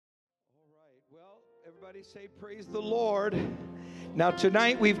Everybody say praise the Lord. Now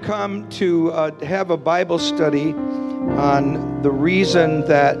tonight we've come to have a Bible study on the reason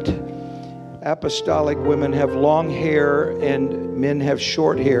that apostolic women have long hair and men have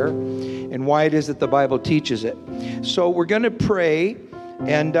short hair, and why it is that the Bible teaches it. So we're going to pray,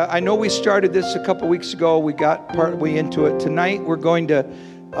 and I know we started this a couple weeks ago. We got partway into it. Tonight we're going to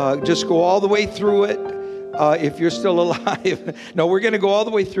just go all the way through it. If you're still alive. No, we're going to go all the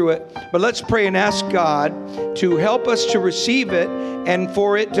way through it. But let's pray and ask God to help us to receive it and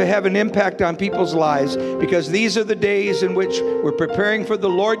for it to have an impact on people's lives, because these are the days in which we're preparing for the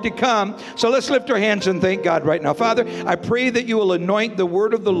Lord to come. So let's lift our hands and thank God right now. Father, I pray that you will anoint the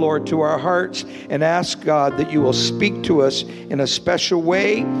word of the Lord to our hearts and ask God that you will speak to us in a special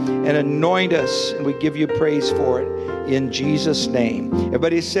way and anoint us. And we give you praise for it in Jesus' name.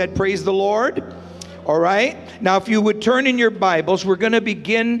 Everybody said, praise the Lord. All right. Now, if you would turn in your Bibles, we're going to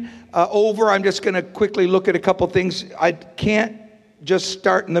begin over. I'm just going to quickly look at a couple things. I can't just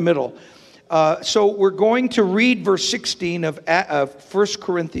start in the middle. So we're going to read verse 16 of 1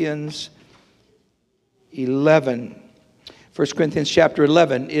 Corinthians 11. 1 Corinthians chapter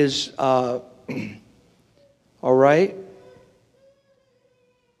 11 is, all right.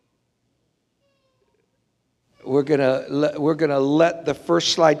 We're gonna let the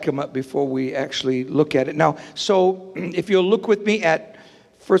first slide come up before we actually look at it. Now, so if you'll look with me at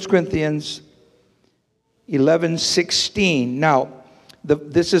 1 Corinthians 11:16. Now,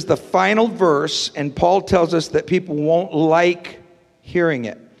 this is the final verse, and Paul tells us that people won't like hearing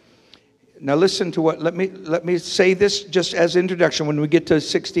it. Now, listen to what. Let me say this just as introduction. When we get to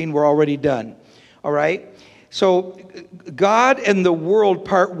 16, we're already done. All right. So God and the world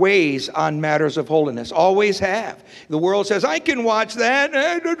part ways on matters of holiness. Always have. The world says, I can watch that.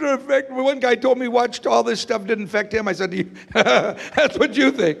 It doesn't affect me. One guy told me watched all this stuff, didn't affect him. I said, that's what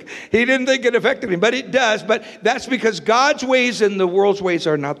you think. He didn't think it affected him, but it does. But that's because God's ways and the world's ways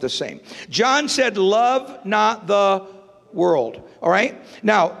are not the same. John said, love not the world. All right?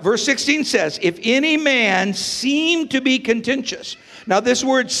 Now, verse 16 says, if any man seem to be contentious. Now, this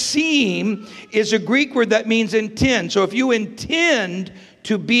word seem is a Greek word that means intend. So if you intend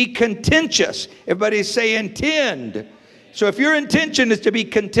to be contentious, everybody say intend. So if your intention is to be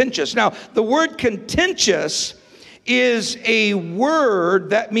contentious. Now, the word contentious is a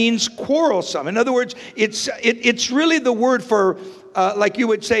word that means quarrelsome. In other words, it's really the word for, like you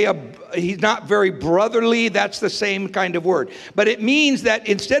would say, he's not very brotherly. That's the same kind of word. But it means that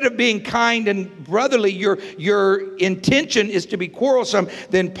instead of being kind and brotherly, your intention is to be quarrelsome.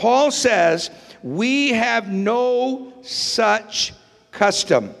 Then Paul says, we have no such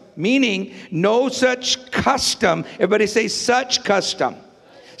custom. Meaning, no such custom. Everybody say such custom.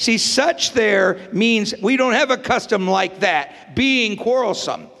 See, such there means we don't have a custom like that, being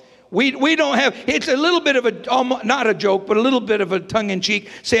quarrelsome. We don't have, it's a little bit of a, not a joke, but a little bit of a tongue-in-cheek,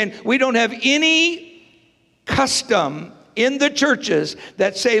 saying we don't have any custom in the churches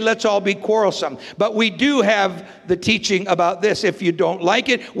that say let's all be quarrelsome. But we do have the teaching about this. If you don't like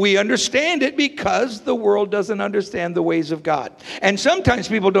it, we understand it because the world doesn't understand the ways of God. And sometimes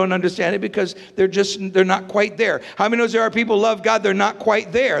people don't understand it because they're not quite there. How many knows there are people who love God, they're not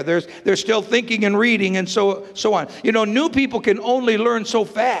quite there. They're still thinking and reading and so on. You know, new people can only learn so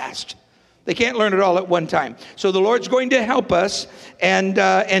fast. They can't learn it all at one time. So the Lord's going to help us,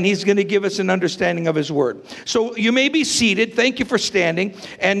 and He's going to give us an understanding of His Word. So you may be seated. Thank you for standing.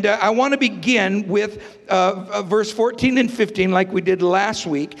 And I want to begin with verse 14 and 15 like we did last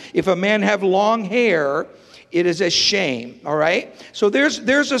week. If a man have long hair, it is a shame. All right? So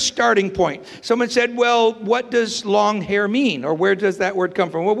there's a starting point. Someone said, well, what does long hair mean? Or where does that word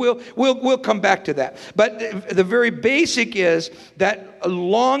come from? Well, we'll come back to that. But the very basic is that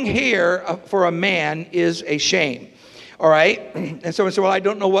long hair for a man is a shame. All right? And someone said, well, I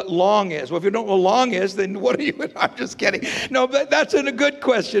don't know what long is. Well, if you don't know what long is, then what are you? I'm just kidding. No, but that's a good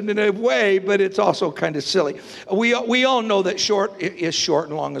question in a way, but it's also kind of silly. We all know that short is short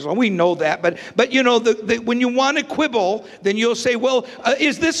and long is long. We know that. But you know, when you want to quibble, then you'll say, well,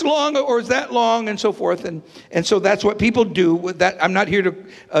 is this long or is that long? And so forth. And so that's what people do with that. I'm not here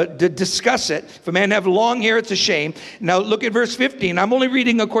to discuss it. If a man have long hair, it's a shame. Now look at verse 15. I'm only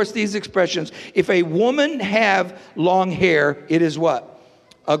reading, of course, these expressions. If a woman have long hair, it is what?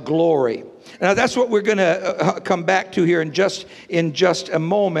 A glory. Now that's what we're going to come back to here in just a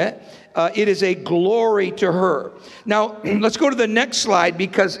moment. It is a glory to her. Now let's go to the next slide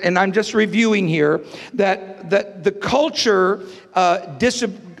and I'm just reviewing here that the culture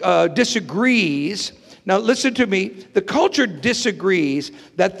disagrees. Now listen to me. The culture disagrees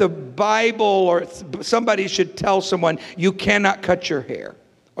that the Bible or somebody should tell someone you cannot cut your hair.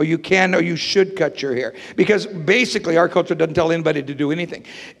 or you can or you should cut your hair. Because basically our culture doesn't tell anybody to do anything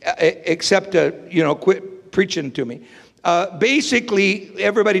except to, quit preaching to me. Basically,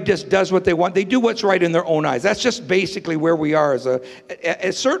 everybody just does what they want. They do what's right in their own eyes. That's just basically where we are.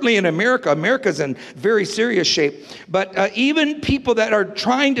 Certainly in America. America's in very serious shape. But even people that are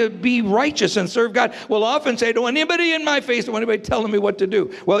trying to be righteous and serve God will often say, don't want anybody in my face, don't want anybody telling me what to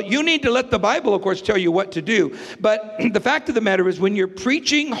do. Well, you need to let the Bible, of course, tell you what to do. But the fact of the matter is, when you're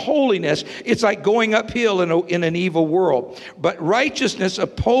preaching holiness, it's like going uphill in an evil world. But righteousness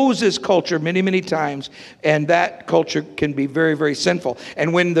opposes culture many, many times, and that culture can be very, very sinful.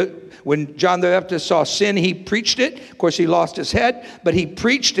 And when John the Baptist saw sin, he preached it. Of course, he lost his head, but he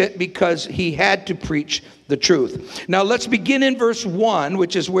preached it because he had to preach the truth. Now, let's begin in verse 1,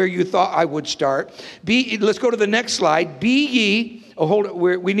 which is where you thought I would start. Let's go to the next slide. Be ye, hold it,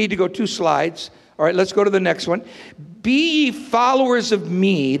 we need to go 2 slides. All right, let's go to the next one. Be ye followers of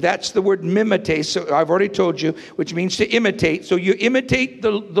me. That's the word mimete. So I've already told you, which means to imitate. So you imitate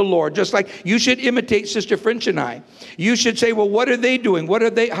the Lord, just like you should imitate Sister French and I. You should say, well, what are they doing? What do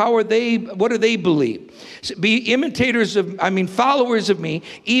they believe? So be followers of me,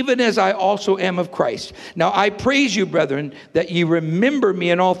 even as I also am of Christ. Now I praise you, brethren, that ye remember me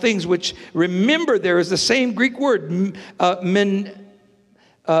in all things, which remember there is the same Greek word,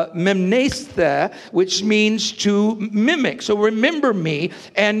 memnesthe, which means to mimic. So remember me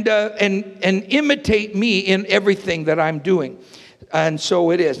and imitate me in everything that I'm doing. And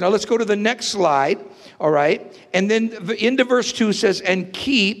so it is. Now let's go to the next slide. All right. And then into verse 2 says, and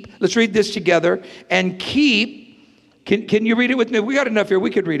keep, let's read this together, and keep, can you read it with me? We got enough here.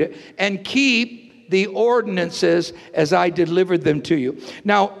 We could read it. And keep the ordinances as I delivered them to you.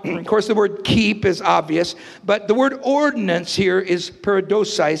 Now, of course, the word keep is obvious, but the word ordinance here is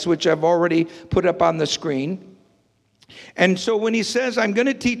paradosis, which I've already put up on the screen. And so when he says, I'm going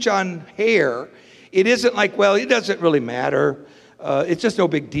to teach on hair, it isn't like, well, it doesn't really matter. It's just no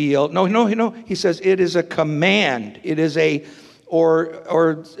big deal. No. He says it is a command. It is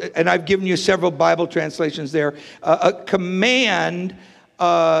and I've given you several Bible translations there, a command,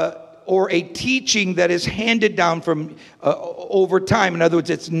 or a teaching that is handed down from over time. In other words,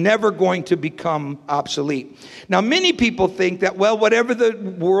 it's never going to become obsolete. Now, many people think that, well,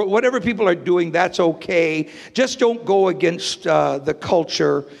 whatever people are doing, that's okay. Just don't go against the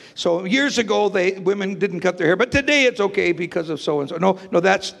culture. So years ago, women didn't cut their hair, but today it's okay because of so and so. No,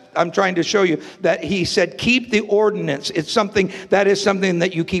 I'm trying to show you that he said, keep the ordinance. It's something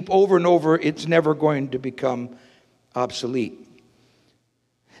that you keep over and over. It's never going to become obsolete.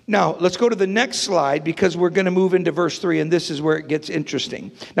 Now, let's go to the next slide because we're going to move into verse 3, and this is where it gets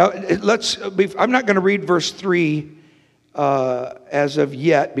interesting. Now, I'm not going to read verse 3 as of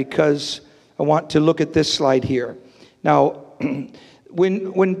yet because I want to look at this slide here. Now,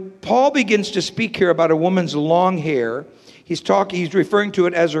 when Paul begins to speak here about a woman's long hair, he's referring to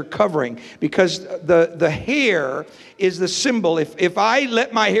it as her covering, because the hair is the symbol. If I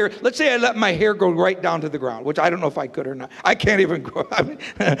let my hair, let's say I let my hair go right down to the ground, which I don't know if I could or not. I can't even grow.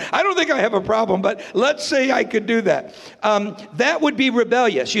 I don't think I have a problem, but let's say I could do that. That would be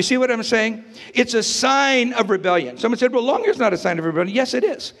rebellious. You see what I'm saying? It's a sign of rebellion. Someone said, well, long hair is not a sign of rebellion. Yes, it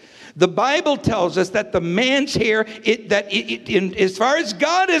is. The Bible tells us that the man's hair, as far as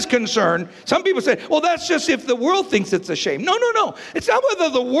God is concerned, some people say, well, that's just if the world thinks it's a shame. No. It's not whether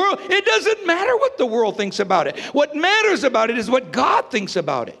it doesn't matter what the world thinks about it. What matters about it is what God thinks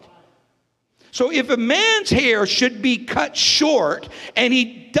about it. So if a man's hair should be cut short and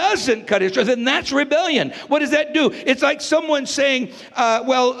he doesn't cut it short, then that's rebellion. What does that do? It's like someone saying,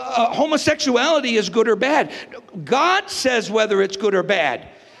 homosexuality is good or bad. God says whether it's good or bad.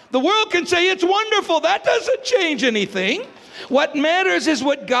 The world can say it's wonderful. That doesn't change anything. What matters is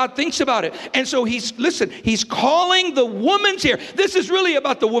what God thinks about it. And so he's calling the woman's hair. This is really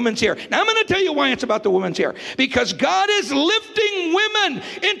about the woman's hair. Now I'm going to tell you why it's about the woman's hair. Because God is lifting women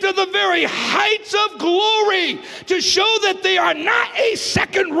into the very heights of glory to show that they are not a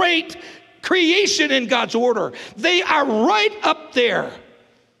second-rate creation in God's order. They are right up there.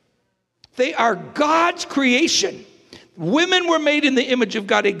 They are God's creation. Women were made in the image of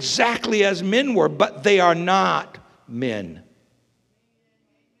God exactly as men were, but they are not men.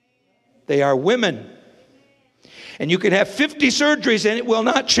 They are women. And you can have 50 surgeries and it will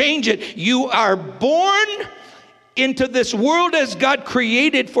not change it. You are born into this world as God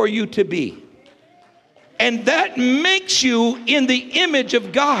created for you to be. And that makes you in the image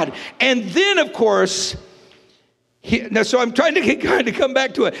of God. And then, of course, so I'm trying to come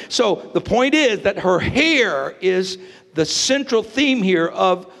back to it. So the point is that her hair is the central theme here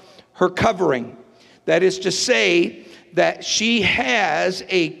of her covering. That is to say that she has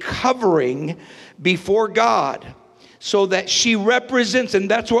a covering before God, so that she represents, and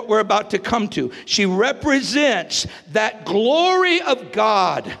that's what we're about to come to. She represents that glory of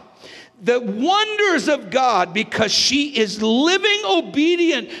God, the wonders of God, because she is living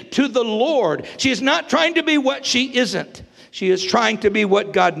obedient to the Lord. She is not trying to be what she isn't. She is trying to be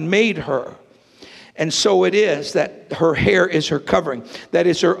what God made her. And so it is that her hair is her covering. That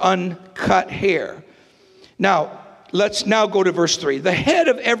is her uncut hair. Now, let's now go to verse 3. The head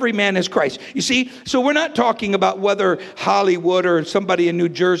of every man is Christ. You see, so we're not talking about whether Hollywood or somebody in New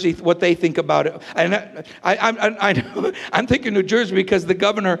Jersey, what they think about it. And I'm thinking New Jersey because the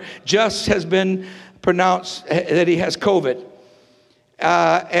governor just has been pronounced that he has COVID.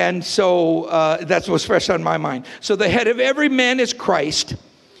 And so that's what's fresh on my mind. So the head of every man is Christ.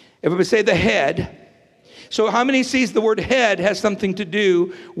 Everybody say the head. So how many sees the word head has something to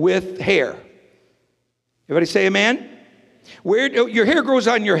do with hair? Everybody say amen? Where your hair grows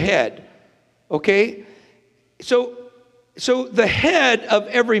on your head. Okay? So the head of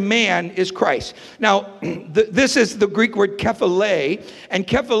every man is Christ. Now, this is the Greek word kephale, and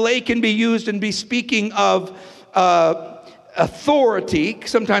kephale can be used and be speaking of authority.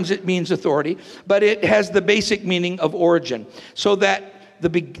 Sometimes it means authority, but it has the basic meaning of origin. So that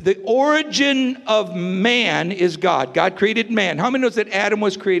the origin of man is God. God created man. How many knows that Adam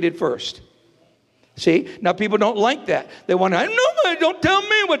was created first? See, now people don't like that. They want to, no, don't tell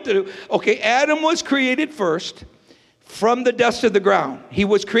me what to do. Okay, Adam was created first from the dust of the ground. He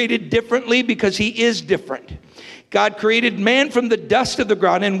was created differently because he is different. God created man from the dust of the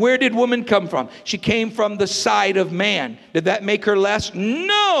ground. And where did woman come from? She came from the side of man. Did that make her less?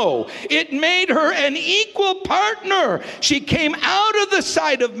 No. It made her an equal partner. She came out of the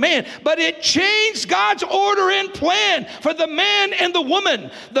side of man. But it changed God's order and plan for the man and the woman.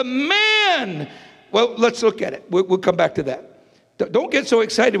 The man. Well, let's look at it. We'll come back to that. Don't get so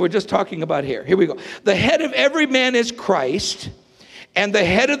excited. We're just talking about hair. Here we go. The head of every man is Christ. And the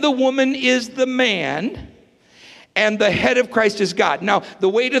head of the woman is the man. And the head of Christ is God. Now, the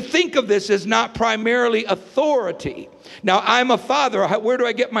way to think of this is not primarily authority. Now, I'm a father. Where do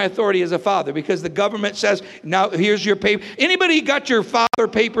I get my authority as a father? Because the government says, now here's your paper. Anybody got your father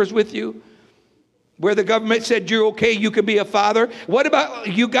papers with you? Where the government said you're okay, you can be a father. What about,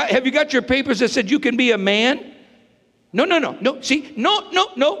 have you got your papers that said you can be a man? No. See,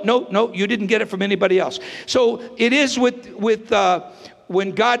 no. You didn't get it from anybody else. So it is with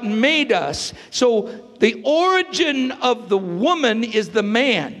when God made us. So the origin of the woman is the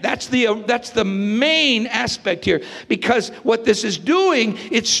man. That's the main aspect here. Because what this is doing,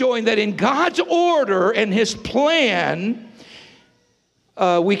 it's showing that in God's order and his plan,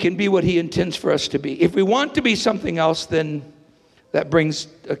 we can be what he intends for us to be. If we want to be something else, then that brings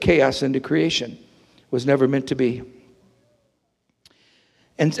a chaos into creation. It was never meant to be.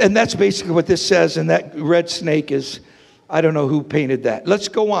 And that's basically what this says. And that red snake is, I don't know who painted that. Let's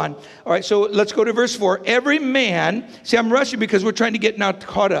go on. All right, so let's go to verse 4. Every man, see, I'm rushing because we're trying to get now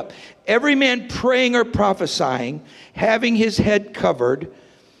caught up. Every man praying or prophesying, having his head covered,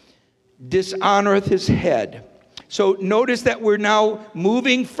 dishonoreth his head. So notice that we're now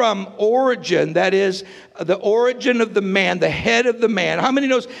moving from origin, that is the origin of the man, the head of the man. How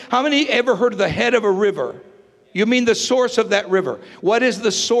many ever heard of the head of a river? You mean the source of that river. What is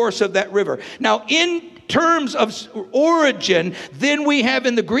the source of that river? Now, in terms of origin, then we have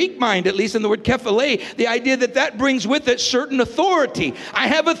in the Greek mind, at least in the word kephale, the idea that brings with it certain authority. I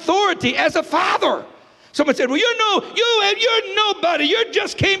have authority as a father. Someone said, well, you're nobody. You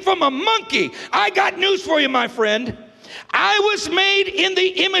just came from a monkey. I got news for you, my friend. I was made in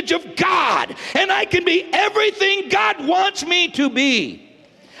the image of God, and I can be everything God wants me to be.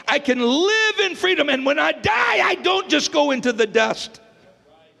 I can live in freedom, and when I die, I don't just go into the dust.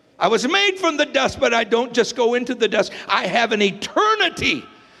 I was made from the dust, but I don't just go into the dust. I have an eternity.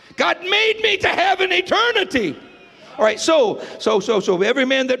 God made me to have an eternity. All right, so every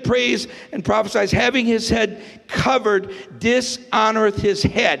man that prays and prophesies, having his head covered, dishonoreth his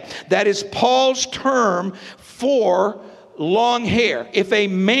head. That is Paul's term for long hair. If a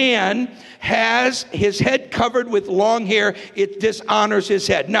man has his head covered with long hair, it dishonors his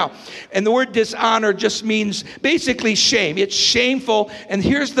head. Now, and the word dishonor just means basically shame. It's shameful. And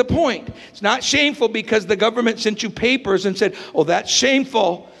here's the point. It's not shameful because the government sent you papers and said, oh, that's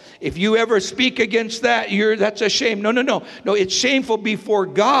shameful. If you ever speak against that, that's a shame. No. It's shameful before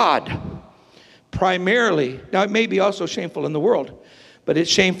God, primarily. Now, it may be also shameful in the world, but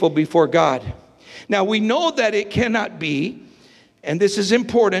it's shameful before God. Now, we know that it cannot be, and this is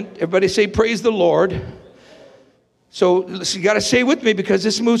important. Everybody say, praise the Lord. So you got to say with me because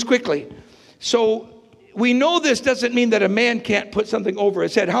this moves quickly. So we know this doesn't mean that a man can't put something over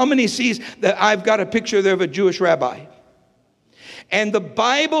his head. How many sees that I've got a picture there of a Jewish rabbi? And the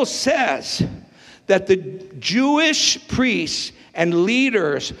Bible says that the Jewish priests and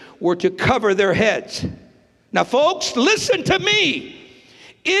leaders were to cover their heads. Now, folks, listen to me.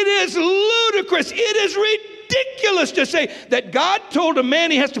 It is ludicrous. It is ridiculous to say that God told a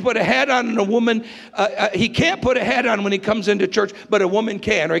man he has to put a hat on and a woman, he can't put a hat on when he comes into church, but a woman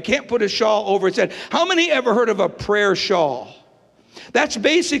can. Or he can't put a shawl over his head. How many ever heard of a prayer shawl? That's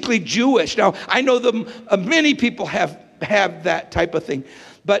basically Jewish. Now, I know many people have that type of thing.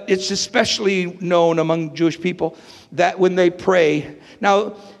 But it's especially known among Jewish people that when they pray.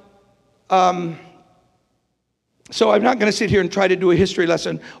 Now, so I'm not going to sit here and try to do a history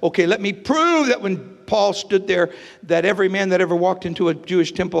lesson. Okay, let me prove that when Paul stood there, that every man that ever walked into a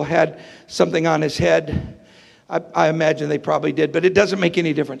Jewish temple had something on his head. I imagine they probably did, but it doesn't make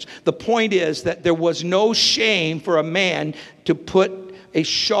any difference. The point is that there was no shame for a man to put a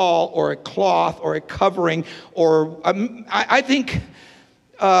shawl or a cloth or a covering or I think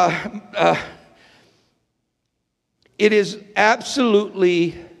it is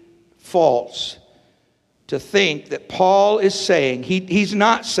absolutely false to think that Paul is saying, he's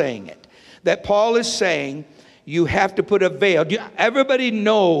not saying it, that Paul is saying you have to put a veil. Everybody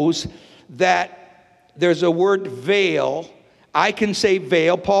knows that there's a word veil. I can say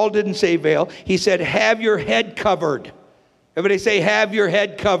veil. Paul didn't say veil. He said have your head covered. Everybody say have your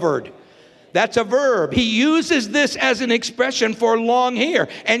head covered. That's a verb. He uses this as an expression for long hair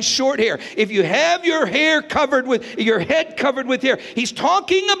and short hair. If you have your head covered with hair, he's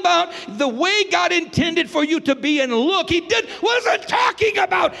talking about the way God intended for you to be and look. He wasn't talking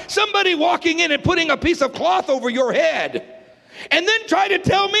about somebody walking in and putting a piece of cloth over your head. And then try to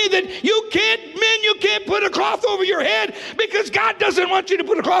tell me that you can't put a cloth over your head because God doesn't want you to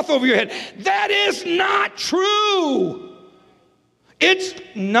put a cloth over your head. That is not true. It's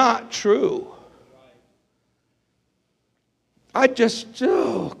not true.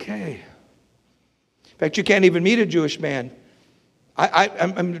 Okay. In fact, you can't even meet a Jewish man.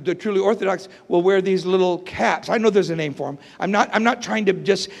 I'm the truly Orthodox will wear these little caps. I know there's a name for them. I'm not trying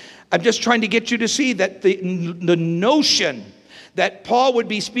to I'm just trying to get you to see that the notion that Paul would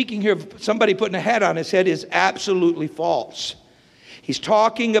be speaking here of somebody putting a hat on his head is absolutely false. He's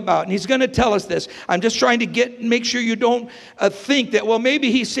talking about, and he's going to tell us this. I'm just trying to make sure you don't think that, well,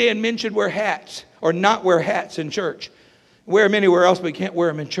 maybe he's saying men should wear hats or not wear hats in church. Wear them anywhere else, but you can't wear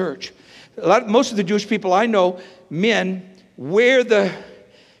them in church. Most of the Jewish people I know, men wear the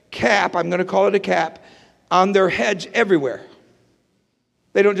cap, I'm going to call it a cap, on their heads everywhere.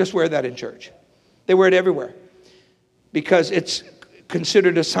 They don't just wear that in church. They wear it everywhere because it's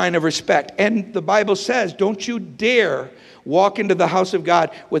considered a sign of respect. And the Bible says, don't you dare walk into the house of God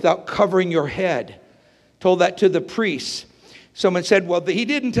without covering your head. Told that to the priests. Someone said, well, he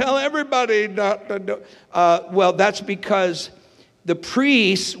didn't tell everybody not to do. Well, that's because the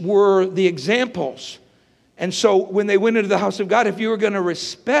priests were the examples. And so when they went into the house of God, if you were going to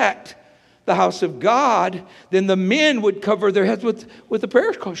respect the house of God, then the men would cover their heads with a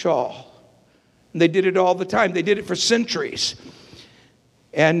prayer shawl. And they did it all the time. They did it for centuries.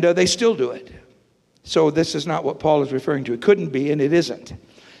 And they still do it. So this is not what Paul is referring to. It couldn't be, and it isn't.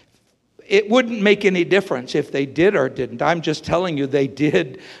 It wouldn't make any difference if they did or didn't. I'm just telling you they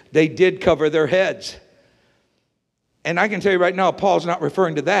did. They did cover their heads. And I can tell you right now, Paul's not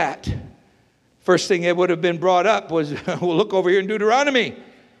referring to that. First thing that would have been brought up was, we'll look over here in Deuteronomy,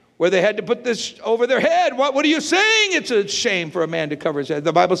 where they had to put this over their head. What are you saying? It's a shame for a man to cover his head.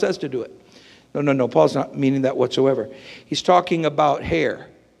 The Bible says to do it. No. Paul's not meaning that whatsoever. He's talking about hair.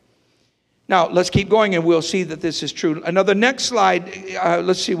 Now, let's keep going and we'll see that this is true. Another next slide,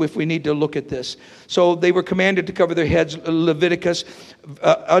 let's see if we need to look at this. So they were commanded to cover their heads. Leviticus,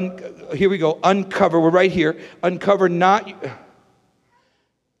 here we go, uncover. We're right here. Uncover not,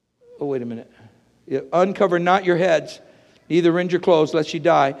 wait a minute. Uncover not your heads, neither rend your clothes, lest you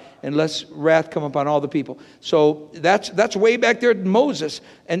die, and lest wrath come upon all the people. So that's way back there at Moses.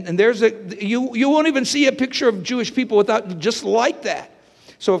 And there's you won't even see a picture of Jewish people without just like that.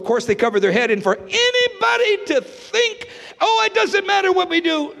 So, of course, they cover their head. And for anybody to think, it doesn't matter what we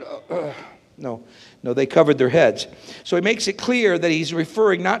do. No, they covered their heads. So he makes it clear that he's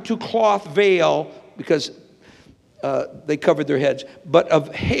referring not to cloth veil, because they covered their heads, but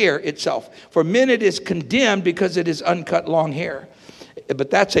of hair itself. For men it is condemned because it is uncut long hair.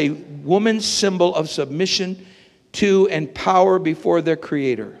 But that's a woman's symbol of submission to and power before their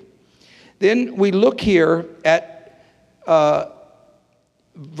Creator. Then we look here at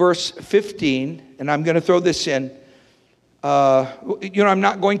verse 15, and I'm going to throw this in. I'm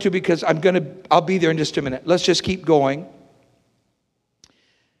not going to because I'll be there in just a minute. Let's just keep going.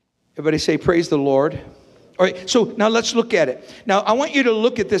 Everybody say, praise the Lord. All right, so now let's look at it. Now, I want you to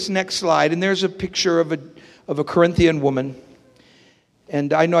look at this next slide, and there's a picture of a Corinthian woman.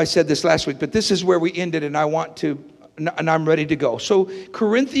 And I know I said this last week, but this is where we ended, and I'm ready to go. So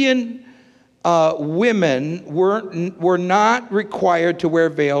Corinthian women were not required to wear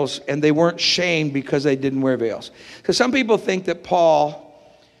veils, and they weren't shamed because they didn't wear veils. Because some people think that Paul,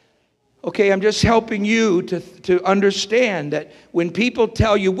 okay, I'm just helping you to understand that when people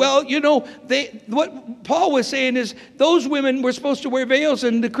tell you, well, what Paul was saying is those women were supposed to wear veils,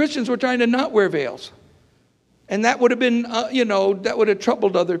 and the Christians were trying to not wear veils. And that would have been, that would have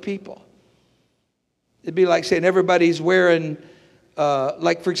troubled other people. It'd be like saying everybody's wearing,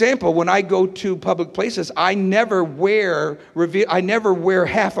 like, for example, when I go to public places, I never wear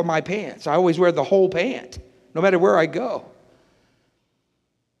half of my pants. I always wear the whole pant, no matter where I go.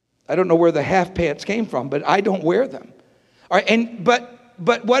 I don't know where the half pants came from, but I don't wear them. All right,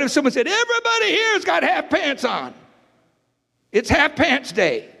 but what if someone said, everybody here has got half pants on? It's half pants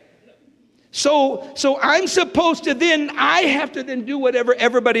day. So I'm supposed to I have to do whatever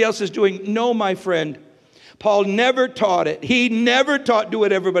everybody else is doing. No, my friend. Paul never taught it. He never taught do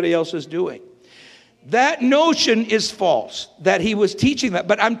what everybody else is doing. That notion is false, that he was teaching that.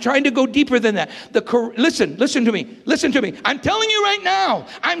 But I'm trying to go deeper than that. Listen to me. Listen to me. I'm telling you right now.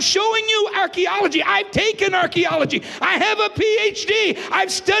 I'm showing you archaeology. I've taken archaeology. I have a PhD.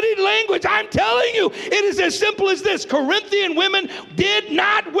 I've studied language. I'm telling you, it is as simple as this. Corinthian women did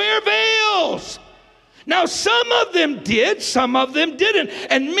not wear veils. Now, some of them did, some of them didn't.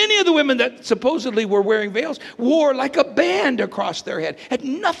 And many of the women that supposedly were wearing veils wore like a band across their head. Had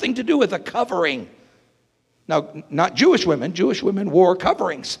nothing to do with a covering. Now, not Jewish women. Jewish women wore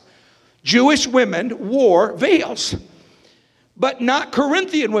coverings. Jewish women wore veils. But not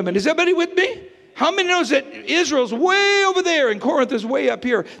Corinthian women. Is everybody with me? How many knows that Israel's way over there and Corinth is way up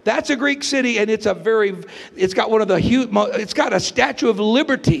here? That's a Greek city, and it's got one of the huge, it's got a statue of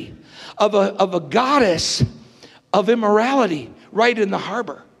liberty of a goddess of immorality right in the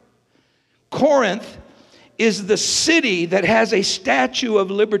harbor. Corinth is the city that has a statue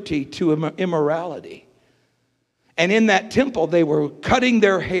of liberty to immorality. And in that temple, they were cutting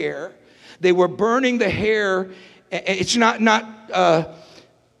their hair. They were burning the hair. It's not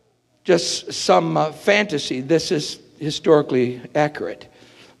just some fantasy. This is historically accurate.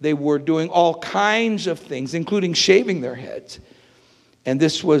 They were doing all kinds of things, including shaving their heads. And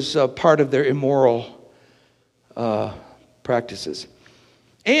this was part of their immoral practices.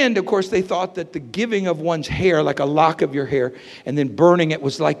 And, of course, they thought that the giving of one's hair, like a lock of your hair, and then burning it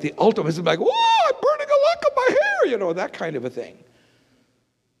was like the ultimate. It's like, whoa, I'm burning a lock of my hair, that kind of a thing.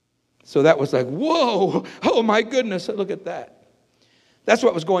 So that was like, whoa, oh my goodness, look at that. That's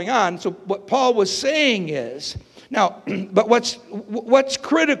what was going on. So what Paul was saying is, now, but what's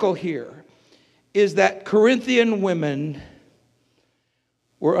critical here is that Corinthian women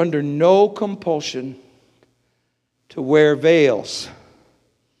were under no compulsion to wear veils.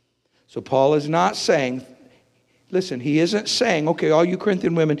 So Paul is not saying, listen, he isn't saying, okay, all you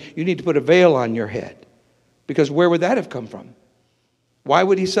Corinthian women, you need to put a veil on your head. Because where would that have come from? Why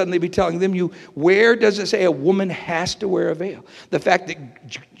would he suddenly be telling them, where does it say a woman has to wear a veil? The fact that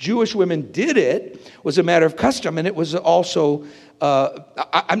Jewish women did it was a matter of custom, and it was also,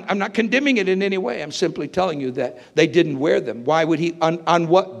 I'm not condemning it in any way. I'm simply telling you that they didn't wear them. Why would he, on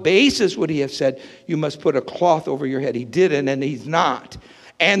what basis would he have said, you must put a cloth over your head? He didn't, and he's not.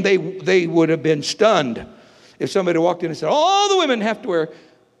 And they would have been stunned if somebody walked in and said, all the women have to wear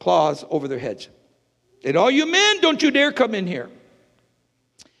cloths over their heads. And all you men, don't you dare come in here.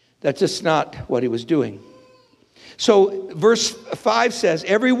 That's just not what he was doing. So verse 5 says,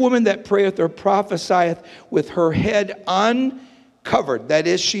 every woman that prayeth or prophesieth with her head uncovered, that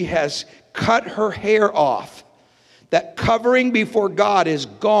is, she has cut her hair off, that covering before God is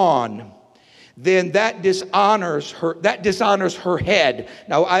gone, then that dishonors her head.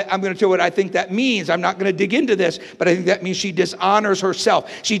 Now, I'm going to tell you what I think that means. I'm not going to dig into this, but I think that means she dishonors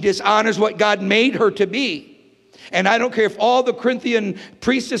herself. She dishonors what God made her to be. And I don't care if all the Corinthian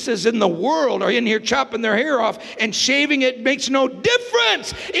priestesses in the world are in here chopping their hair off and shaving it makes no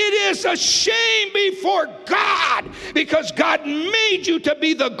difference. It is a shame before God because God made you to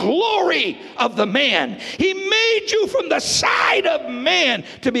be the glory of the man. He made you from the side of man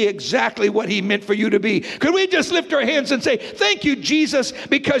to be exactly what he meant for you to be. Could we just lift our hands and say, thank you, Jesus,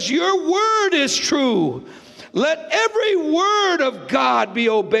 because your word is true. Let every word of God be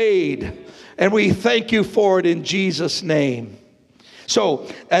obeyed. And we thank you for it in Jesus' name. So,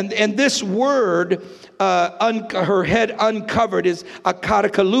 and this word her head uncovered is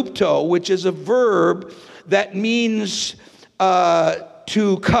akatakalupto, which is a verb that means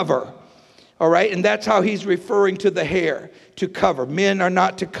to cover. All right, and that's how he's referring to the hair, to cover. Men are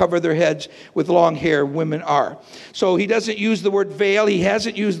not to cover their heads with long hair. Women are. So he doesn't use the word veil. He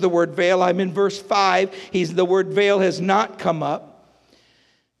hasn't used the word veil. I'm in verse 5. The word veil has not come up.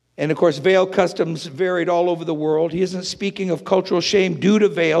 And of course, veil customs varied all over the world. He isn't speaking of cultural shame due to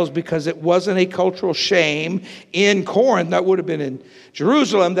veils because it wasn't a cultural shame in Corinth. That would have been in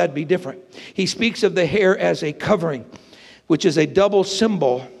Jerusalem. That'd be different. He speaks of the hair as a covering, which is a double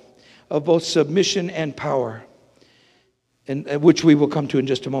symbol of both submission and power, and which we will come to in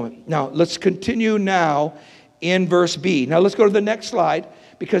just a moment. Now, let's continue now in verse B. Now, let's go to the next slide,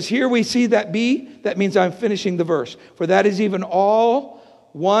 because here we see that B, that means I'm finishing the verse. For that is even all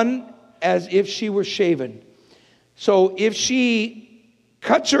one as if she were shaven. So if she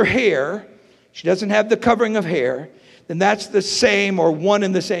cuts her hair, she doesn't have the covering of hair, then that's the same or one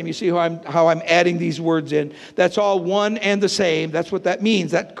and the same. You see how I'm adding these words in. That's all one and the same. That's what that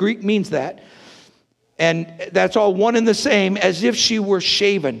means. That Greek means that. And that's all one and the same as if she were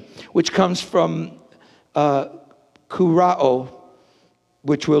shaven, which comes from kurao,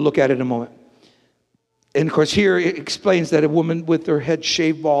 which we'll look at in a moment. And of course here it explains that a woman with her head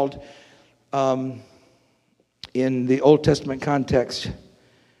shaved bald in the Old Testament context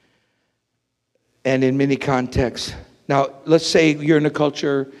and in many contexts. Now, let's say you're in a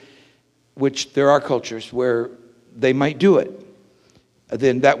culture, which there are cultures where they might do it.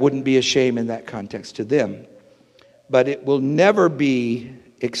 Then that wouldn't be a shame in that context to them. But it will never be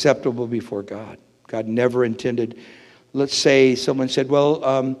acceptable before God. God never intended. Let's say someone said,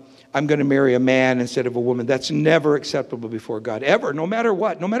 well, I'm going to marry a man instead of a woman. That's never acceptable before God, ever, no matter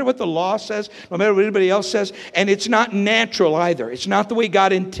what. No matter what the law says, no matter what anybody else says. And it's not natural either. It's not the way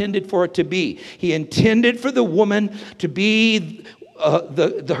God intended for it to be. He intended for the woman to be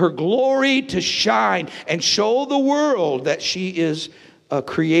her glory to shine and show the world that she is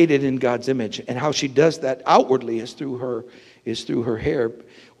created in God's image. And how she does that outwardly is through her hair,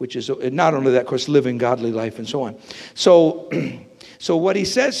 which is not only that, of course, living godly life and so on. So what he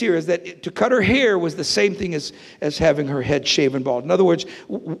says here is that to cut her hair was the same thing as having her head shaven bald. In other words,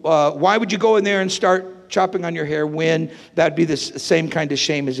 why would you go in there and start chopping on your hair when that'd be the same kind of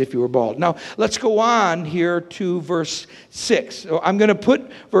shame as if you were bald? Now, let's go on here to verse 6. So I'm going to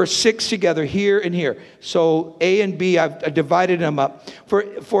put verse 6 together here and here. So A and B, I've divided them up.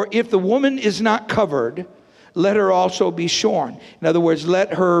 For if the woman is not covered, let her also be shorn. In other words,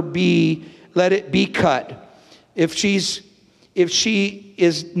 let it be cut. If she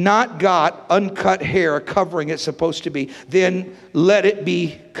is not got uncut hair covering it's supposed to be, then let it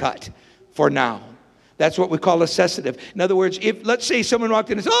be cut for now. That's what we call a cessative. In other words, if let's say someone walked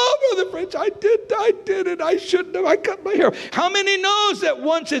in and said, oh, Brother French, I did it. I shouldn't have. I cut my hair. How many knows that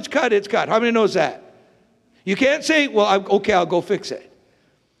once it's cut, it's cut? How many knows that? You can't say, well, I'll go fix it.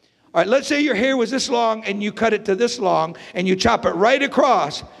 All right, let's say your hair was this long and you cut it to this long and you chop it right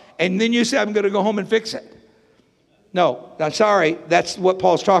across and then you say, I'm going to go home and fix it. No, I'm sorry. That's what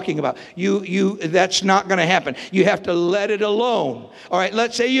Paul's talking about. That's not going to happen. You have to let it alone. All right,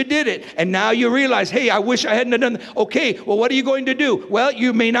 let's say you did it, and now you realize, hey, I wish I hadn't done that. Okay, well, what are you going to do? Well,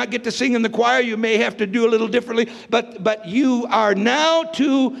 you may not get to sing in the choir. You may have to do a little differently, but you are now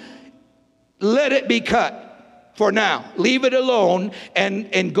to let it be cut. For now, leave it alone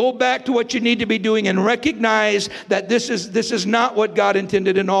and go back to what you need to be doing and recognize that this is not what God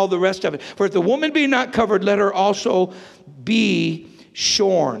intended and all the rest of it. For if the woman be not covered, let her also be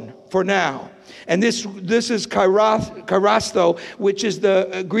shorn for now. And this is kairastho, which is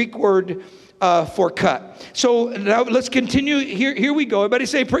the Greek word for cut. So now let's continue. Here we go. Everybody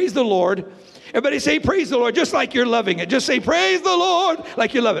say, praise the Lord. Everybody say, praise the Lord, just like you're loving it. Just say, praise the Lord,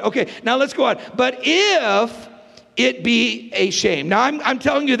 like you love it. Okay, now let's go on. But if it be a shame. Now, I'm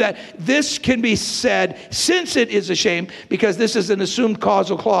telling you that this can be said since it is a shame, because this is an assumed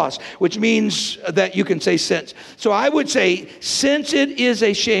causal clause, which means that you can say since. So I would say, since it is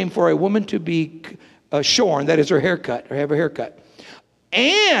a shame for a woman to be shorn, that is her haircut, or have her haircut,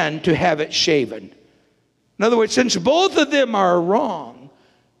 and to have it shaven. In other words, since both of them are wrong,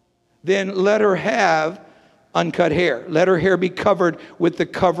 then let her have uncut hair. Let her hair be covered with the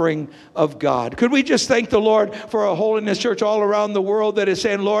covering of God. Could we just thank the Lord for a holiness church all around the world that is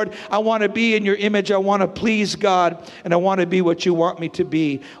saying, Lord, I want to be in your image. I want to please God, and I want to be what you want me to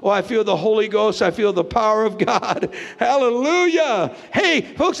be. Oh, I feel the Holy Ghost. I feel the power of God. Hallelujah. Hey,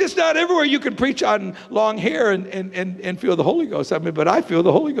 folks, it's not everywhere you can preach on long hair and feel the Holy Ghost. I mean, but I feel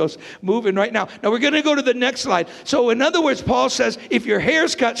the Holy Ghost moving right now. Now, we're going to go to the next slide. So, in other words, Paul says, if your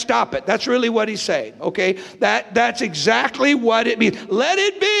hair's cut, stop it. That's really what he's saying, okay? That's exactly what it means. Let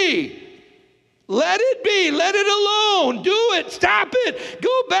it be. Let it be. Let it alone. Do it. Stop it.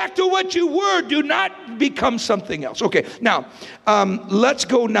 Go back to what you were. Do not become something else. Okay, now, let's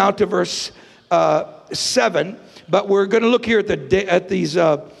go now to verse 7. But we're going to look here at these,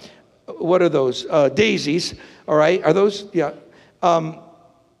 what are those? Daisies. All right. Are those? Yeah.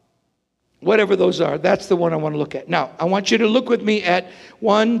 Whatever those are, that's the one I want to look at. Now, I want you to look with me at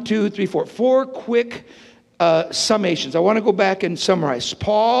 1, 2, 3, 4. 4 quick summations. I want to go back and summarize.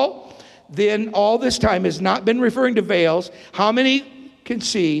 Paul, then, all this time has not been referring to veils. How many can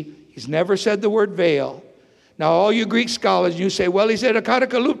see he's never said the word veil? Now, all you Greek scholars, you say, well, he said a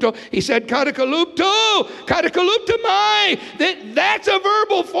katakalupto. He said katakalupto, katakaluptomai. That's a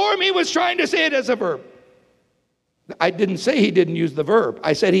verbal form. He was trying to say it as a verb. I didn't say he didn't use the verb.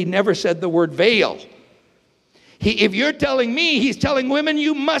 I said he never said the word veil. If you're telling me he's telling women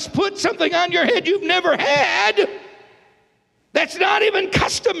you must put something on your head you've never had, that's not even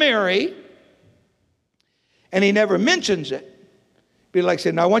customary, and he never mentions it. Be like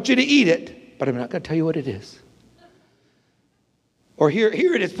saying, I want you to eat it, but I'm not going to tell you what it is. Or here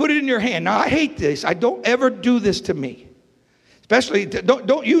it is, put it in your hand. Now, I hate this. I don't ever do this to me. Especially,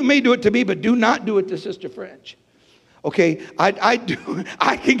 don't you may do it to me, but do not do it to Sister French. Okay, I do.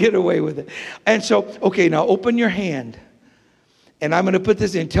 I can get away with it. And so, okay, now open your hand. And I'm going to put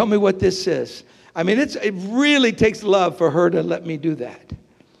this in. Tell me what this is. I mean, it really takes love for her to let me do that.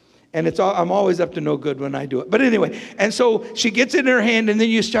 And I'm always up to no good when I do it. But anyway, and so she gets it in her hand, and then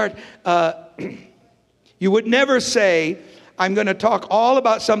you start, you would never say, I'm going to talk all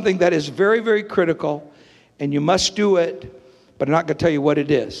about something that is very, very critical, and you must do it, but I'm not going to tell you what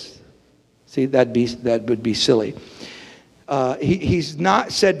it is. See, that would be silly. He's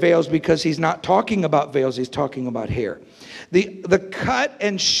not said veils because he's not talking about veils. He's talking about hair. The cut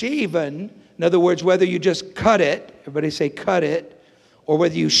and shaven, in other words, whether you just cut it, everybody say cut it, or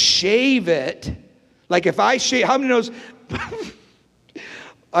whether you shave it. Like if I shave, how many knows?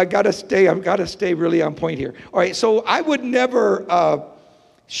 I've got to stay really on point here. All right, so I would never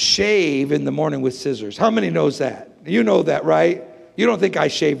shave in the morning with scissors. How many knows that? You know that, right? You don't think I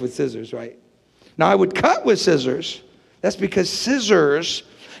shave with scissors, right? Now, I would cut with scissors. That's because scissors...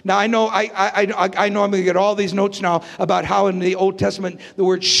 Now, I know I'm going to get all these notes now about how in the Old Testament the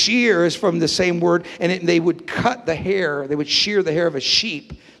word shear is from the same word, and they would cut the hair. They would shear the hair of a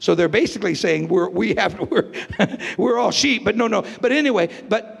sheep. So they're basically saying we're all sheep, but no. But anyway,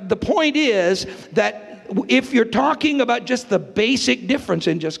 but the point is that if you're talking about just the basic difference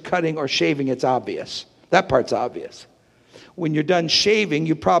in just cutting or shaving, it's obvious. That part's obvious. When you're done shaving,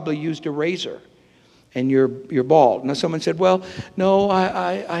 you probably used a razor. And you're bald. Now someone said, well, no,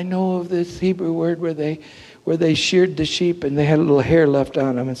 I know of this Hebrew word where they sheared the sheep and they had a little hair left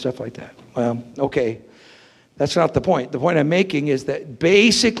on them and stuff like that. Well, okay, that's not the point. The point I'm making is that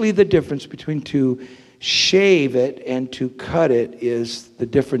basically the difference between to shave it and to cut it is the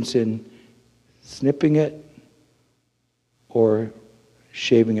difference in snipping it or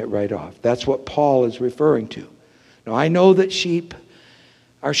shaving it right off. That's what Paul is referring to. Now I know that sheep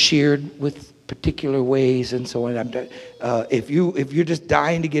are sheared with particular ways and so on. If you're just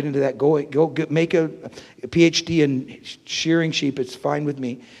dying to get into that, make a PhD in shearing sheep. It's fine with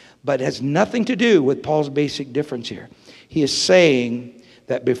me, but it has nothing to do with Paul's basic difference here. He is saying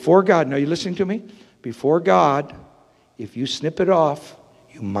that before God, now you listening to me? Before God, if you snip it off,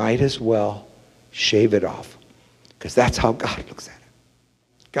 you might as well shave it off, because that's how God looks at it.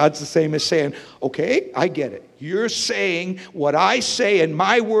 God's the same as saying, okay, I get it. You're saying what I say and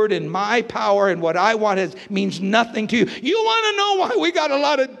my word and my power and what I want means nothing to you. You want to know why we got a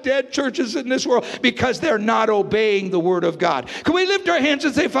lot of dead churches in this world? Because they're not obeying the word of God. Can we lift our hands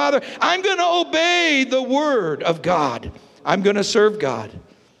and say, Father, I'm going to obey the word of God. I'm going to serve God.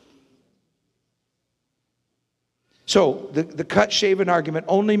 So the cut shaven argument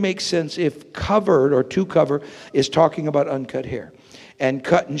only makes sense if covered or to cover is talking about uncut hair. And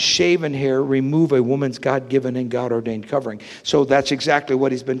cut and shaven hair remove a woman's God-given and God-ordained covering. So that's exactly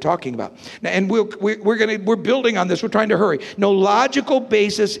what he's been talking about. Now, and we're building on this. We're trying to hurry. No logical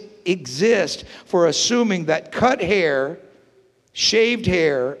basis exists for assuming that cut hair shaved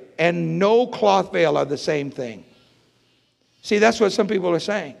hair, and no cloth veil are the same thing. See, that's what some people are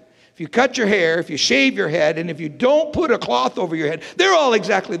saying. If you cut your hair, if you shave your head, and if you don't put a cloth over your head, they're all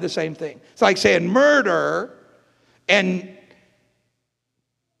exactly the same thing. It's like saying murder and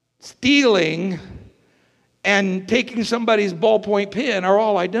stealing and taking somebody's ballpoint pen are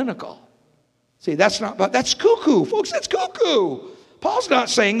all identical. See, that's cuckoo, folks. That's cuckoo. Paul's not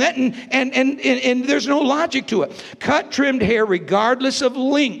saying that, and there's no logic to it. Cut, trimmed hair, regardless of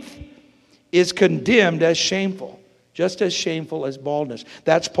length, is condemned as shameful, just as shameful as baldness.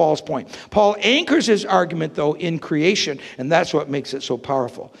 That's Paul's point. Paul anchors his argument, though, in creation, and that's what makes it so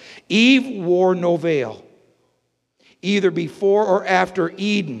powerful. Eve wore no veil, either before or after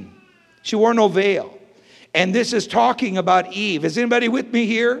Eden. She wore no veil. And this is talking about Eve. Is anybody with me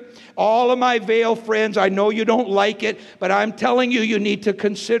here? All of my veil friends, I know you don't like it, but I'm telling you, you need to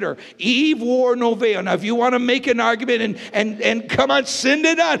consider. Eve wore no veil. Now, if you want to make an argument and come on, send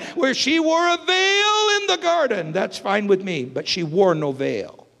it on, where she wore a veil in the garden, that's fine with me, but she wore no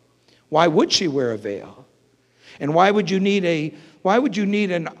veil. Why would she wear a veil? And why would you need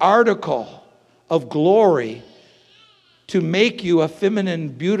an article of glory to make you a feminine,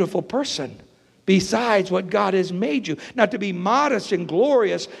 beautiful person? Besides what God has made you. Now, to be modest and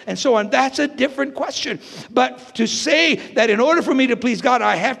glorious and so on, that's a different question. But to say that in order for me to please God,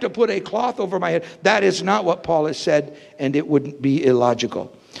 I have to put a cloth over my head, that is not what Paul has said, and it wouldn't be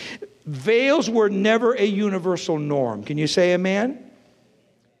illogical. Veils were never a universal norm. Can you say amen?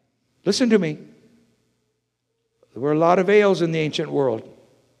 Listen to me. There were a lot of veils in the ancient world.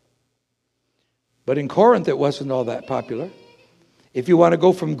 But in Corinth, it wasn't all that popular. If you want to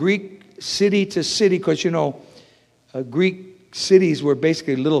go from Greek city to city, because Greek cities were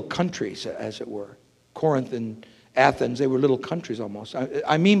basically little countries, as it were. Corinth and Athens, they were little countries almost.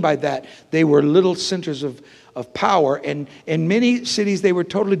 I mean by that, they were little centers of power, and in many cities they were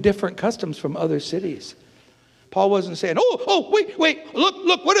totally different customs from other cities. Paul wasn't saying, wait,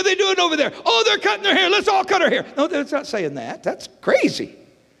 look, what are they doing over there? Oh, they're cutting their hair, let's all cut our hair. No, that's not saying that. That's crazy.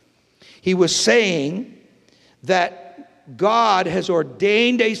 He was saying that God has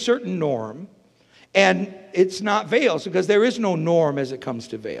ordained a certain norm, and it's not veils, because there is no norm as it comes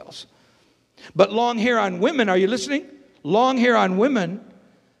to veils. But long hair on women, are you listening? Long hair on women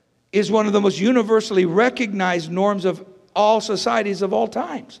is one of the most universally recognized norms of all societies of all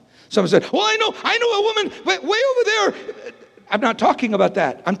times. Someone said, well, I know a woman way over there. I'm not talking about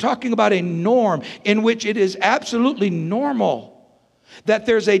that. I'm talking about a norm in which it is absolutely normal that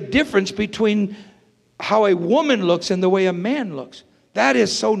there's a difference between how a woman looks and the way a man looks. That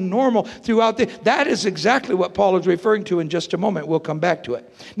is so normal throughout that is exactly what Paul is referring to in just a moment. We'll come back to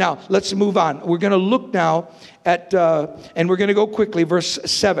it. Now, let's move on. We're going to look now at, and we're going to go quickly, verse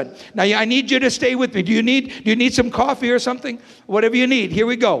 7. Now, I need you to stay with me. Do you need some coffee or something? Whatever you need. Here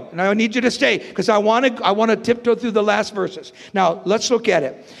we go. And I need you to stay, because I want to tiptoe through the last verses. Now, let's look at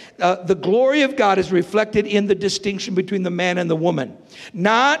it. The glory of God is reflected in the distinction between the man and the woman.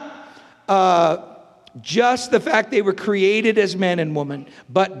 Not just the fact they were created as man and woman,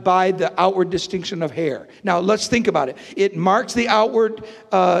 but by the outward distinction of hair. Now, let's think about it. It marks the outward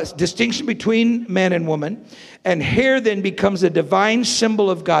distinction between man and woman, and hair then becomes a divine symbol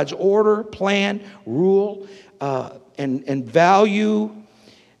of God's order, plan, rule, and value.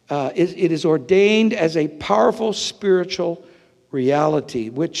 It is ordained as a powerful spiritual reality,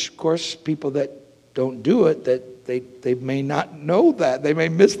 which, of course, people that don't do it, that they may not know that. They may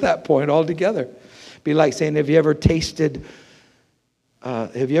miss that point altogether. Be like saying, have you ever tasted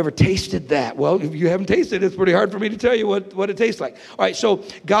that? Well, if you haven't tasted it, it's pretty hard for me to tell you what it tastes like. All right, so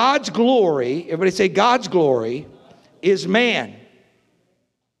God's glory, everybody say God's glory is man.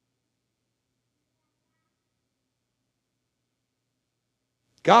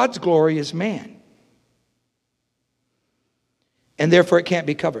 God's glory is man. And therefore it can't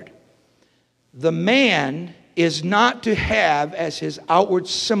be covered. The man is not to have as his outward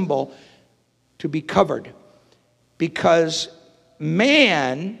symbol to be covered, because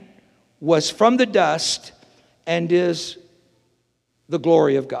man was from the dust and is the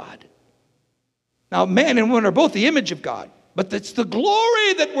glory of God. Now, man and woman are both the image of God, but it's the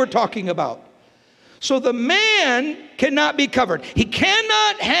glory that we're talking about. So the man cannot be covered. He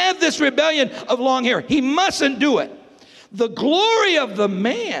cannot have this rebellion of long hair. He mustn't do it. The glory of the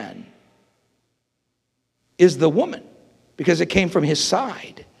man is the woman, because it came from his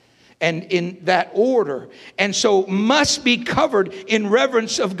side. And in that order. And so must be covered in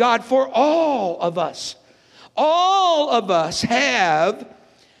reverence of God for all of us. All of us have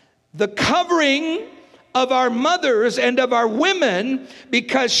the covering of our mothers and of our women,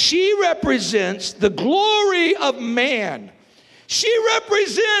 because she represents the glory of man. She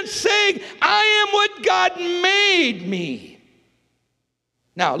represents saying, I am what God made me.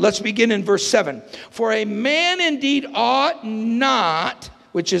 Now, let's begin in verse 7. For a man indeed ought not,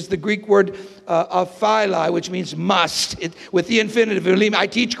 which is the Greek word aphili, which means must, with the infinitive. I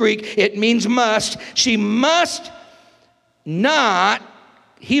teach Greek, it means must. He must not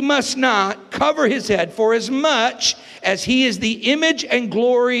cover his head, for as much as he is the image and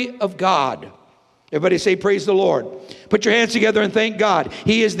glory of God. Everybody say, praise the Lord. Put your hands together and thank God.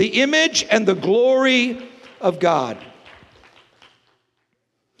 He is the image and the glory of God.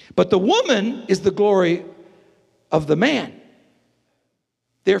 But the woman is the glory of the man.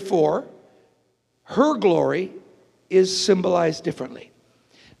 Therefore, her glory is symbolized differently.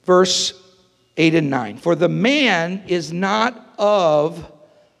 Verse 8 and 9. For the man is not of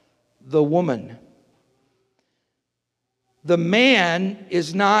the woman. The man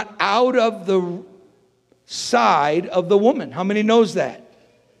is not out of the side of the woman. How many knows that?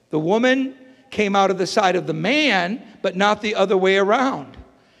 The woman came out of the side of the man, but not the other way around.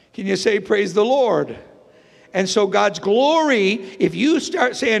 Can you say, praise the Lord? And so God's glory, if you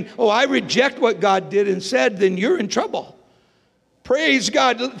start saying, oh, I reject what God did and said, then you're in trouble. Praise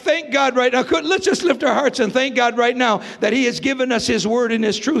God. Thank God right now. Let's just lift our hearts and thank God right now that He has given us His word and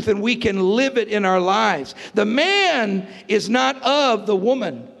His truth, and we can live it in our lives. The man is not of the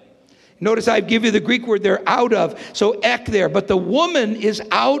woman. Notice I give you the Greek word there, out of. So ek there. But the woman is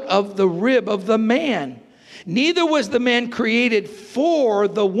out of the rib of the man. Neither was the man created for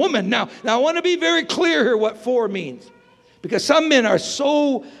the woman. Now I want to be very clear here what for means. Because some men are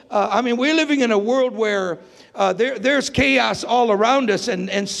so, we're living in a world where there's chaos all around us,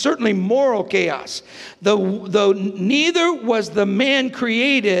 and certainly moral chaos. Neither was the man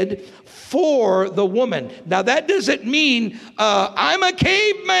created for the woman. Now that doesn't mean I'm a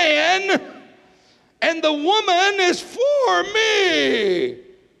caveman and the woman is for me.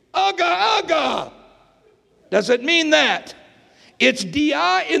 Aga. Doesn't mean that. It's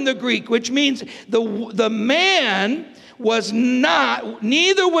dia in the Greek, which means the man was not,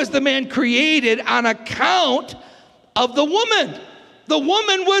 neither was the man created on account of the woman. The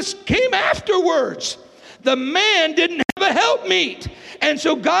woman came afterwards. The man didn't have a helpmeet. And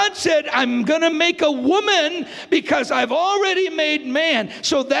so God said, I'm going to make a woman because I've already made man.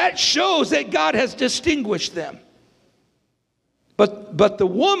 So that shows that God has distinguished them. But the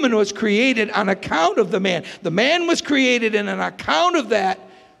woman was created on account of the man. The man was created, and on account of that,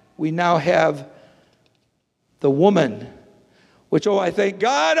 we now have the woman. Which, I thank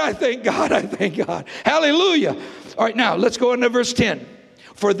God, I thank God, I thank God. Hallelujah. All right, now, let's go into verse 10.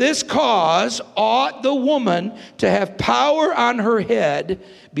 For this cause ought the woman to have power on her head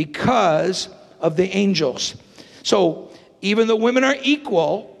because of the angels. So, even though women are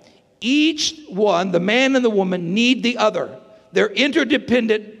equal, each one, the man and the woman, need the other. They're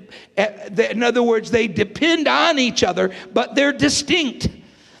interdependent. In other words, they depend on each other, but they're distinct.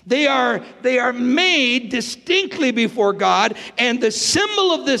 They are made distinctly before God, and the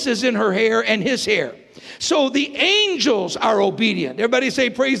symbol of this is in her hair and his hair. So the angels are obedient. Everybody say,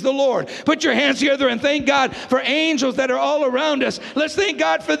 praise the Lord. Put your hands together and thank God for angels that are all around us. Let's thank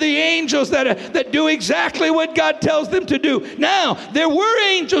God for the angels that do exactly what God tells them to do. Now, there were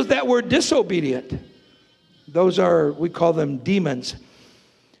angels that were disobedient. Those we call them demons.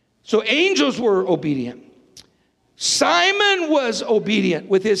 So angels were obedient. Simon was obedient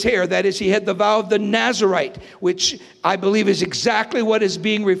with his hair. That is, he had the vow of the Nazarite, which I believe is exactly what is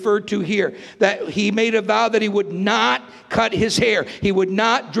being referred to here. That he made a vow that he would not cut his hair. He would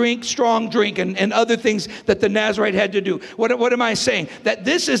not drink strong drink and other things that the Nazarite had to do. What am I saying? That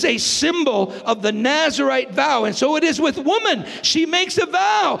this is a symbol of the Nazarite vow. And so it is with woman. She makes a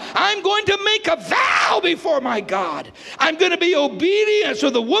vow. I'm going to make a vow before my God. I'm going to be obedient. So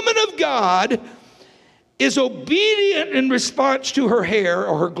the woman of God is obedient in response to her hair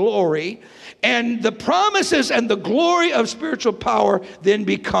or her glory, and the promises and the glory of spiritual power then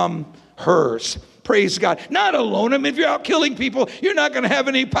become hers. Praise God. Not alone. If you're out killing people, you're not going to have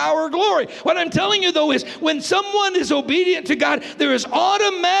any power or glory. What I'm telling you, though, is when someone is obedient to God, there is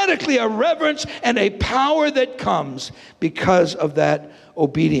automatically a reverence and a power that comes because of that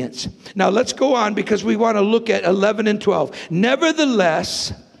obedience. Now, let's go on because we want to look at 11 and 12.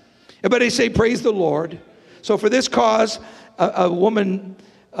 Nevertheless, everybody say, praise the Lord. So for this cause, a woman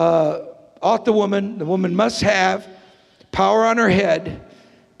ought the woman must have power on her head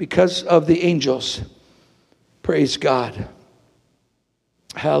because of the angels. Praise God.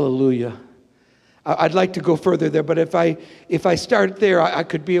 Hallelujah. I'd like to go further there, but if I start there, I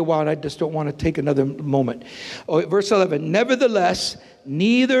could be a while. I just don't want to take another moment. Verse 11, nevertheless,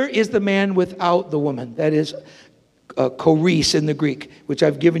 neither is the man without the woman. That is, choris in the Greek, which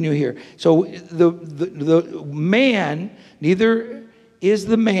I've given you here. So the man, neither is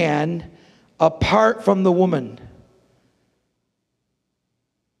the man apart from the woman.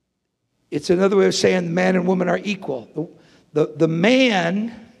 It's another way of saying man and woman are equal. The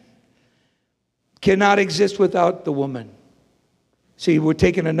man cannot exist without the woman. See, we're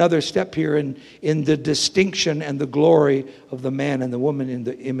taking another step here in the distinction and the glory of the man and the woman in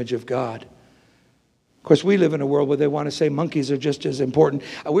the image of God. Of course, we live in a world where they want to say monkeys are just as important.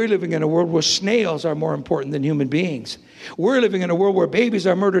 We're living in a world where snails are more important than human beings. We're living in a world where babies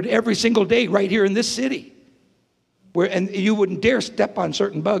are murdered every single day right here in this city. And you wouldn't dare step on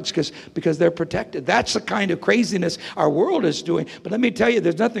certain bugs because they're protected. That's the kind of craziness our world is doing. But let me tell you,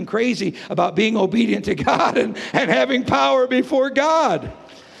 there's nothing crazy about being obedient to God and having power before God.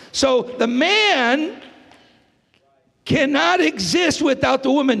 So the man cannot exist without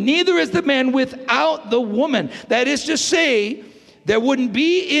the woman. Neither is the man without the woman. That is to say, there wouldn't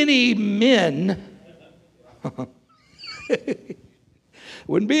be any men.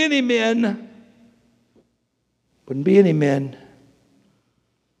 Wouldn't be any men. Wouldn't be any men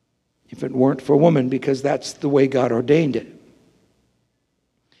if it weren't for a woman, because that's the way God ordained it.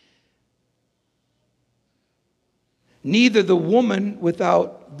 Neither the woman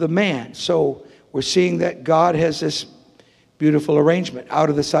without the man. So we're seeing that God has this beautiful arrangement. Out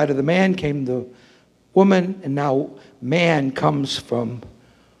of the side of the man came the woman, and now man comes from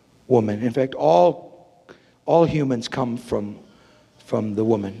woman. In fact, all humans come from the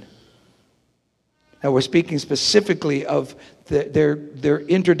woman. Now we're speaking specifically of their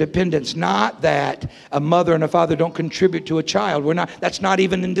interdependence, not that a mother and a father don't contribute to a child. That's not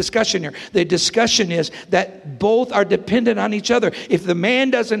even in discussion here. The discussion is that both are dependent on each other. If the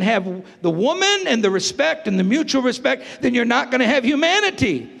man doesn't have the woman and the respect and the mutual respect, then you're not going to have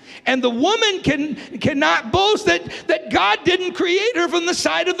humanity. And the woman cannot boast that God didn't create her from the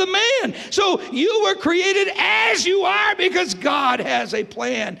side of the man. So you were created as you are because God has a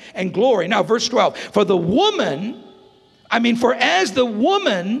plan and glory. Now, verse 12. For as the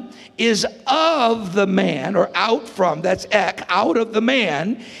woman is of the man, or out from, that's ek, out of the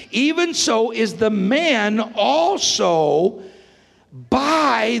man, even so is the man also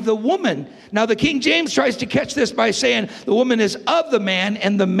by the woman. Now the King James tries to catch this by saying the woman is of the man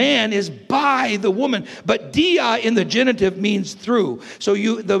and the man is by the woman. But dia in the genitive means through. So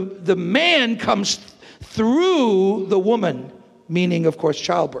the man comes through the woman, meaning of course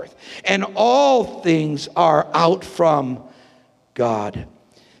childbirth. And all things are out from God.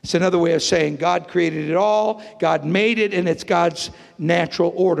 It's another way of saying God created it all, God made it, and it's God's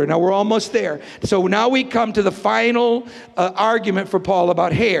natural order. Now we're almost there. So now we come to the final argument for Paul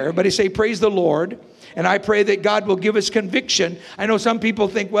about hair. Everybody say, praise the Lord. And I pray that God will give us conviction. I know some people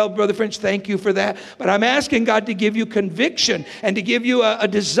think, well, Brother French, thank you for that. But I'm asking God to give you conviction and to give you a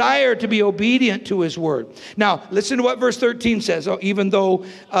desire to be obedient to His word. Now, listen to what verse 13 says. Oh, even though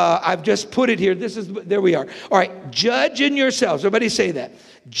I've just put it here, there we are. All right, judge in yourselves. Everybody say that.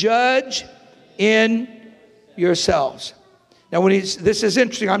 Judge in yourselves. Now, this is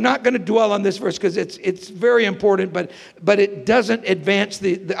interesting. I'm not going to dwell on this verse because it's very important, but it doesn't advance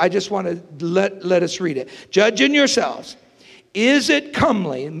I just want to let us read it. Judge in yourselves. Is it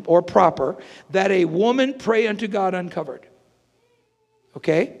comely or proper that a woman pray unto God uncovered?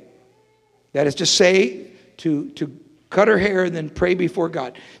 Okay? That is to say, to cut her hair and then pray before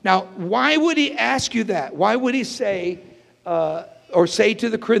God. Now, why would he ask you that? Why would he say, or say to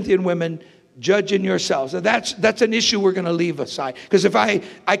the Corinthian women, judge in yourselves? Now that's an issue we're going to leave aside. Because if I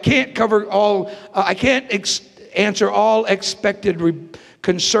can't cover all, I can't answer all expected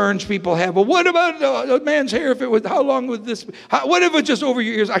concerns people have. Well, what about a man's hair? How long would this? What if it's just over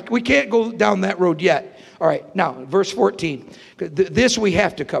your ears? We can't go down that road yet. All right, now verse 14. This we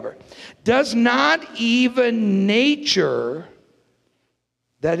have to cover. Does not even nature,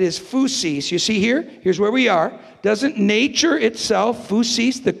 that is physis, you see here? Here's where we are. Doesn't nature itself,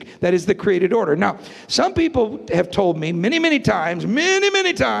 physis, that is the created order. Now, some people have told me many times, when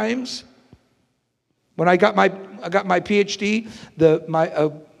I got my PhD,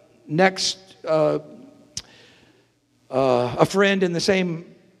 a friend in the same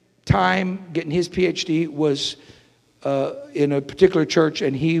time getting his PhD was in a particular church,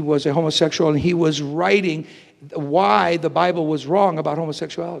 and he was a homosexual, and he was writing why the Bible was wrong about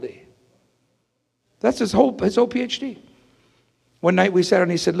homosexuality. That's his whole PhD. One night we sat down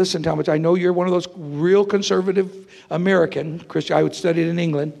and he said, listen, Talmadge, I know you're one of those real conservative American Christian. I would study it in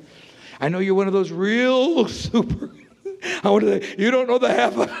England. I know you're one of those real super. You don't know the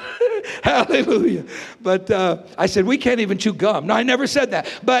half Hallelujah. But I said, we can't even chew gum. No, I never said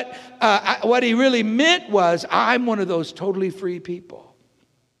that. But what he really meant was, I'm one of those totally free people.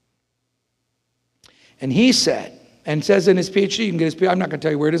 And he said, and says in his PhD, you can get his PhD, I'm not going to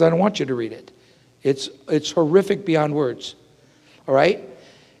tell you where it is. I don't want you to read it. It's horrific beyond words. All right?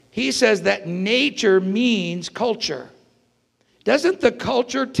 He says that nature means culture. Doesn't the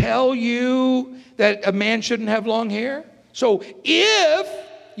culture tell you that a man shouldn't have long hair? So if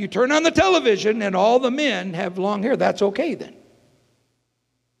you turn on the television and all the men have long hair, that's okay then.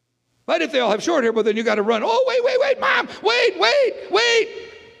 But if they all have short hair, well, then you got to run. Oh, wait, Mom, wait.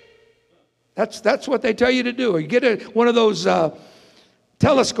 That's what they tell you to do. Or you get one of those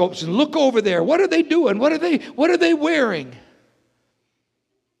telescopes and look over there. What are they doing? What are they wearing?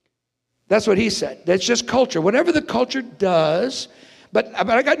 That's what he said. That's just culture. Whatever the culture does. But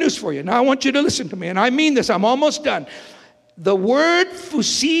I got news for you. Now I want you to listen to me. And I mean this. I'm almost done. The word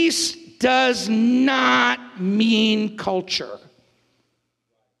physis does not mean culture.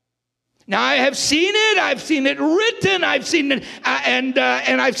 Now I have seen it. I've seen it written. I've seen it, and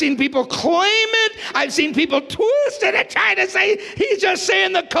I've seen people claim it. I've seen people twist it and try to say he's just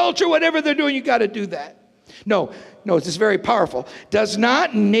saying the culture. Whatever they're doing, you got to do that. No, it's just very powerful. Does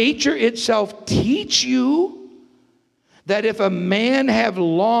not nature itself teach you that if a man have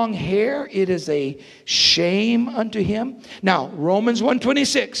long hair, it is a shame unto him? Now, Romans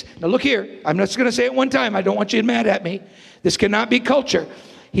 1:26. Now look here. I'm just going to say it one time. I don't want you to get mad at me. This cannot be culture.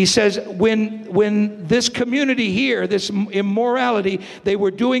 He says when this community here, this immorality, they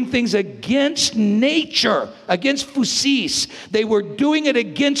were doing things against nature, against physis. They were doing it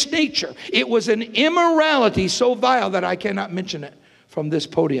against nature. It was an immorality so vile that I cannot mention it from this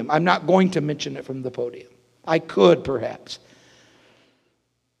podium. I'm not going to mention it from the podium. I could, perhaps.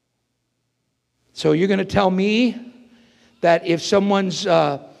 So you're going to tell me that if someone's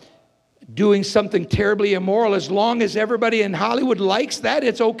doing something terribly immoral, as long as everybody in Hollywood likes that,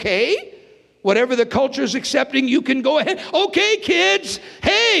 it's okay? Whatever the culture is accepting, you can go ahead. Okay, kids,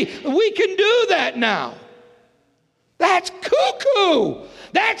 hey, we can do that now. That's cuckoo.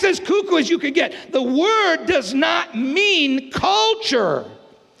 That's as cuckoo as you can get. The word does not mean culture.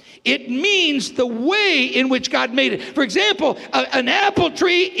 It means the way in which God made it. For example, an apple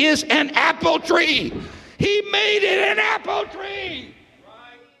tree is an apple tree. He made it an apple tree.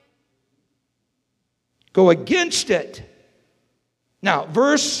 Go against it. Now,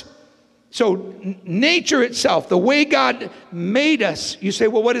 so nature itself, the way God made us, you say,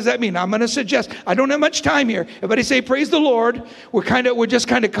 well, what does that mean? I'm going to suggest, I don't have much time here. Everybody say, praise the Lord. We're just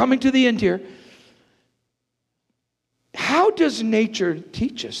kind of coming to the end here. How does nature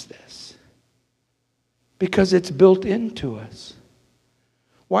teach us this? Because it's built into us.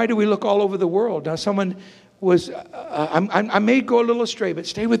 Why do we look all over the world? Now, someone was, I may go a little astray, but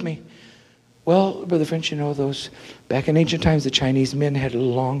stay with me. Well, Brother French, those back in ancient times, the Chinese men had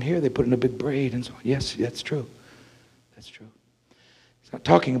long hair. They put in a big braid and so on. Yes, that's true. That's true. He's not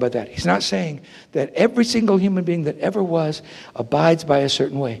talking about that. He's not saying that every single human being that ever was abides by a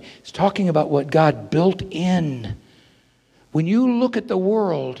certain way. He's talking about what God built in. When you look at the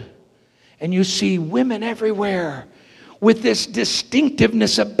world and you see women everywhere with this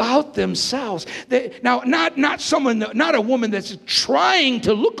distinctiveness about themselves. Now, not a woman that's trying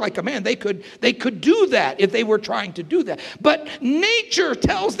to look like a man. They could do that if they were trying to do that. But nature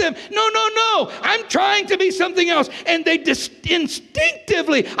tells them, no, I'm trying to be something else. And they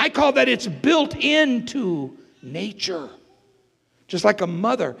instinctively, I call that it's built into nature. Just like a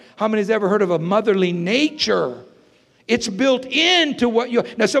mother. How many has ever heard of a motherly nature? It's built into what you...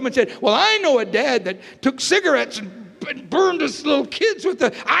 Now, someone said, well, I know a dad that took cigarettes and burned his little kids with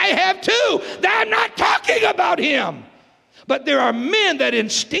I have too. I'm not talking about him. But there are men that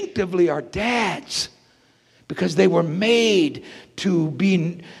instinctively are dads because they were made to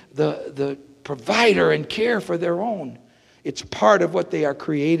be the provider and care for their own. It's part of what they are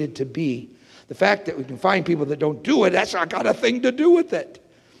created to be. The fact that we can find people that don't do it, that's not got a thing to do with it.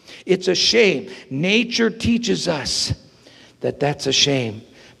 It's a shame. Nature teaches us that that's a shame.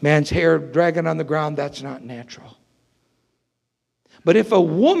 Man's hair dragging on the ground, that's not natural. But if a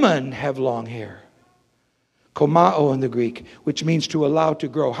woman have long hair, komao in the Greek, which means to allow to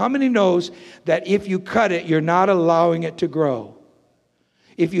grow. How many knows that if you cut it, you're not allowing it to grow?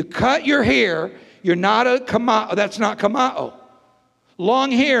 If you cut your hair, you're not a komao. That's not komao.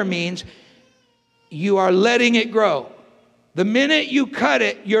 Long hair means you are letting it grow. The minute you cut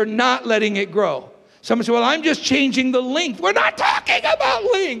it, you're not letting it grow. Someone says, well, I'm just changing the length. We're not talking about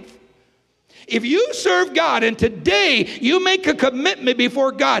length. If you serve God and today you make a commitment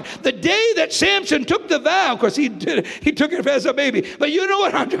before God, the day that Samson took the vow, of course he took it as a baby, but you know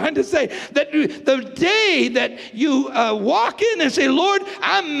what I'm trying to say, that the day that you walk in and say, Lord,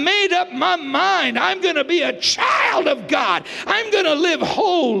 I made up my mind. I'm going to be a child of God. I'm going to live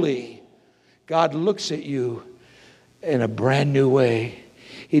holy. God looks at you in a brand new way.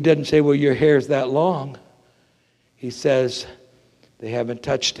 He doesn't say, well, your hair's that long. He says, they haven't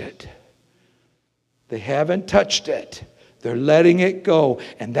touched it. They haven't touched it. They're letting it go.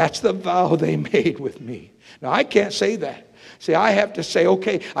 And that's the vow they made with me. Now, I can't say that. See, I have to say,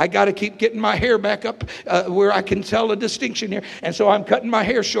 okay, I got to keep getting my hair back up where I can tell a distinction here. And so I'm cutting my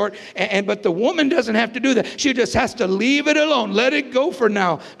hair short. But the woman doesn't have to do that. She just has to leave it alone. Let it go for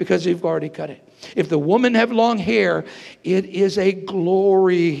now because you've already cut it. If the woman have long hair, it is a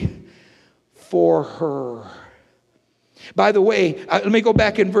glory for her. By the way, let me go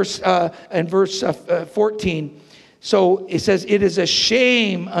back in verse 14. So it says, it is a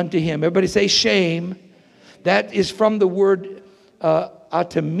shame unto him. Everybody say shame. That is from the word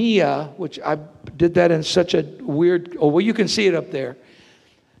atamia, which I did that in such a weird, oh, well, you can see it up there.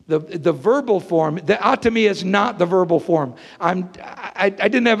 The verbal form, the atamia is not the verbal form. I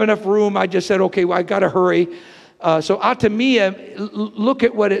didn't have enough room. I just said, okay, well, I got to hurry. So atamia, look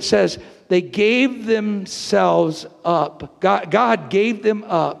at what it says. They gave themselves up. God gave them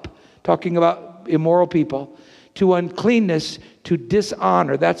up, talking about immoral people, to uncleanness, to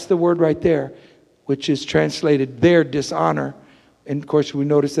dishonor. That's the word right there, which is translated their dishonor. And of course, we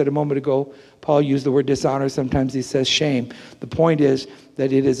noticed that a moment ago, Paul used the word dishonor. Sometimes he says shame. The point is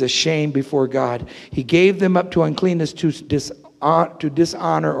that it is a shame before God. He gave them up to uncleanness, to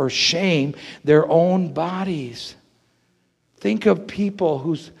dishonor or shame their own bodies. Think of people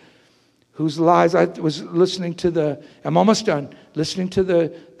whose lives, I was listening to I'm almost done, listening to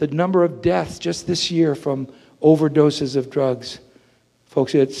the number of deaths just this year from overdoses of drugs.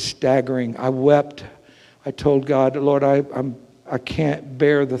 Folks, it's staggering. I wept. I told God, Lord, I can't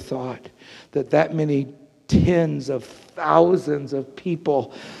bear the thought that many tens of thousands of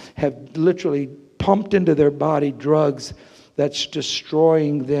people have literally pumped into their body drugs that's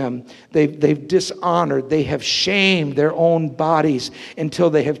destroying them. They've dishonored, they have shamed their own bodies until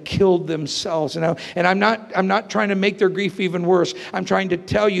they have killed themselves. And I'm not trying to make their grief even worse. I'm trying to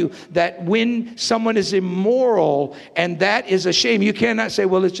tell you that when someone is immoral and that is a shame, you cannot say,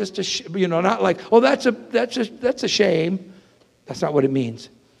 well, it's just not like, oh, that's a shame. That's not what it means.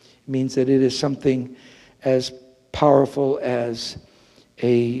 It means that it is something as powerful as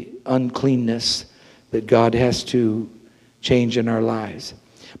a uncleanness that God has to change in our lives.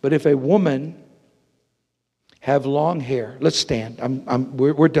 But if a woman have long hair, let's stand.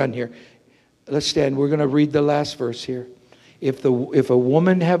 We're done here. Let's stand. We're going to read the last verse here. If a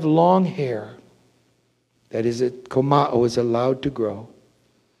woman have long hair, that is, komao is allowed to grow,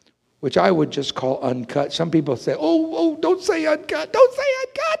 which I would just call uncut. Some people say, oh, don't say uncut. Don't say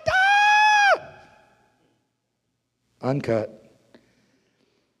uncut. Ah! Uncut.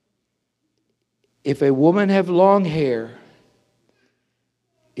 If a woman have long hair,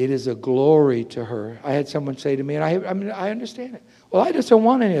 it is a glory to her. I had someone say to me, and I understand it. Well, I just don't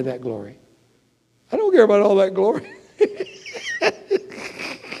want any of that glory. I don't care about all that glory.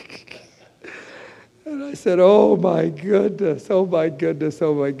 And I said, oh my goodness, oh my goodness,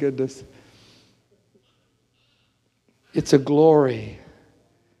 oh my goodness. It's a glory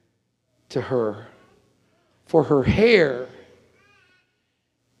to her. For her hair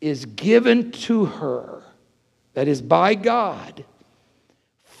is given to her, that is by God,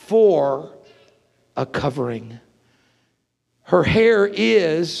 for a covering. Her hair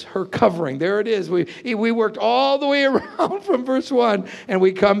is her covering. There it is. We worked all the way around from verse 1, and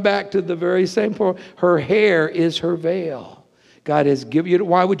we come back to the very same point. Her hair is her veil. God has given you.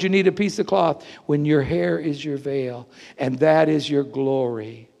 Why would you need a piece of cloth when your hair is your veil, and that is your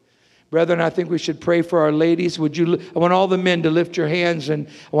glory? Brethren, I think we should pray for our ladies. I want all the men to lift your hands, and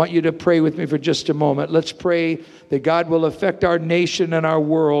I want you to pray with me for just a moment. Let's pray that God will affect our nation and our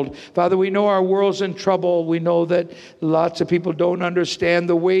world. Father, we know our world's in trouble. We know that lots of people don't understand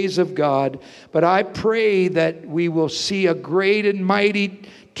the ways of God. But I pray that we will see a great and mighty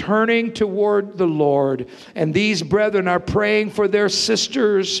turning toward the Lord. And these brethren are praying for their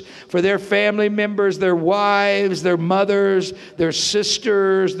sisters, for their family members, their wives, their mothers, their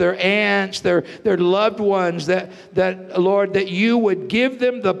sisters, their aunts, their loved ones, that Lord, that you would give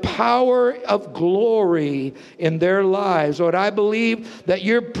them the power of glory in their lives. Lord, I believe that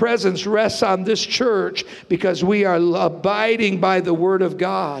your presence rests on this church because we are abiding by the word of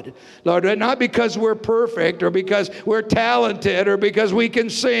God. Lord, not because we're perfect or because we're talented or because we can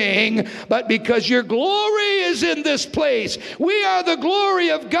sing, but because your glory is in this place. We are the glory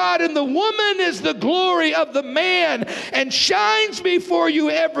of God, and the woman is the glory of the man, and shines before you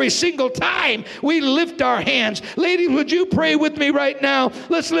every single time we lift our hands. Ladies, would you pray with me right now?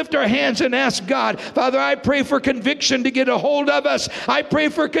 Let's lift our hands and ask God. Father, I pray for conviction to get a hold of us. I pray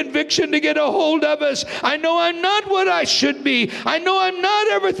for conviction to get a hold of us. I know I'm not what I should be. I know I'm not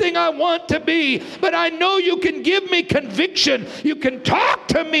everything I want to be, but I know you can give me conviction. You can talk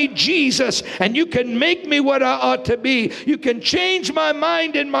to me, Jesus, and you can make me what I ought to be. You can change my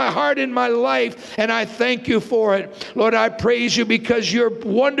mind and my heart and my life, and I thank you for it. Lord, I praise you because your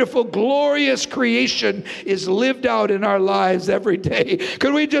wonderful, glorious creation is lived out in our lives every day.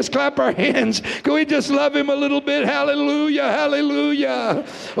 Could we just clap our hands? Could we just love him a little bit? Hallelujah, hallelujah.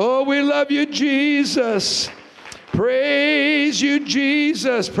 Oh, we love you, Jesus. Praise you,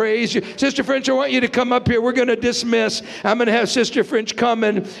 Jesus. Praise you. Sister French, I want you to come up here. We're going to dismiss. I'm going to have Sister French come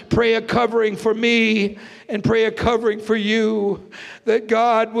and pray a covering for me and pray a covering for you, that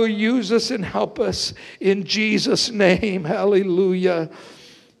God will use us and help us in Jesus' name. Hallelujah.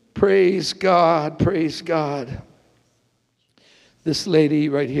 Praise God. Praise God. This lady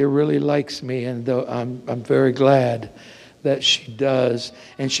right here really likes me, and though I'm very glad that she does.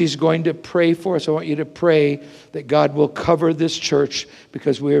 And she's going to pray for us. I want you to pray that God will cover this church,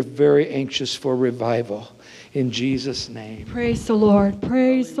 because we are very anxious for revival. In Jesus' name. Praise the Lord.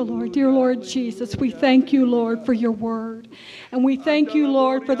 Praise the Lord. Dear Lord Jesus, we thank you, Lord, for your word. And we thank you,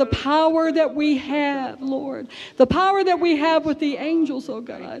 Lord, for the power that we have, Lord. The power that we have with the angels, oh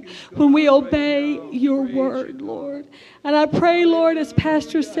God, when we obey your word, Lord. And I pray, Lord, as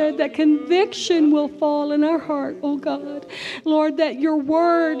Pastor said, that conviction will fall in our heart, oh God. Lord, that your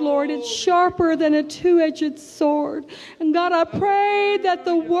word, Lord, it's sharper than a two-edged sword. And God, I pray that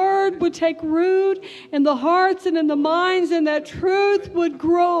the word would take root in the hearts and in the minds, and that truth would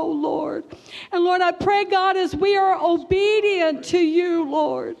grow, Lord. And Lord, I pray, God, as we are obedient to you,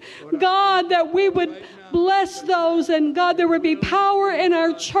 Lord, God, that we would bless those, and God, there would be power in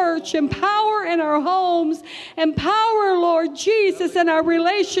our church and power in our homes and power, Lord Jesus, in our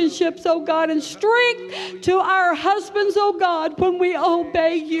relationships, oh God, and strength to our husbands, oh God, when we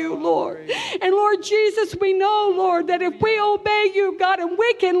obey you, Lord. And Lord Jesus, we know, Lord, that if we obey you, God, and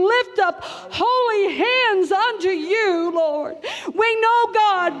we can lift up holy hands unto you, Lord, we know,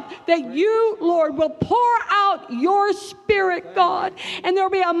 God, that you, Lord, will pour out your Spirit, God, and there will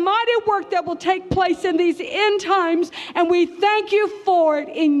be a mighty work that will take place in these end times, and we thank you for it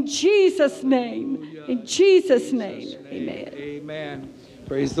in Jesus' name. In Jesus' name, amen. Amen.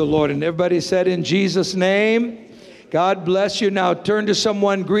 Praise the Lord. And everybody said, in Jesus' name. God bless you. Now turn to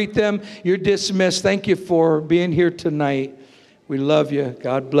someone, greet them. You're dismissed. Thank you for being here tonight. We love you.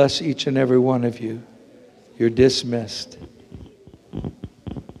 God bless each and every one of you. You're dismissed.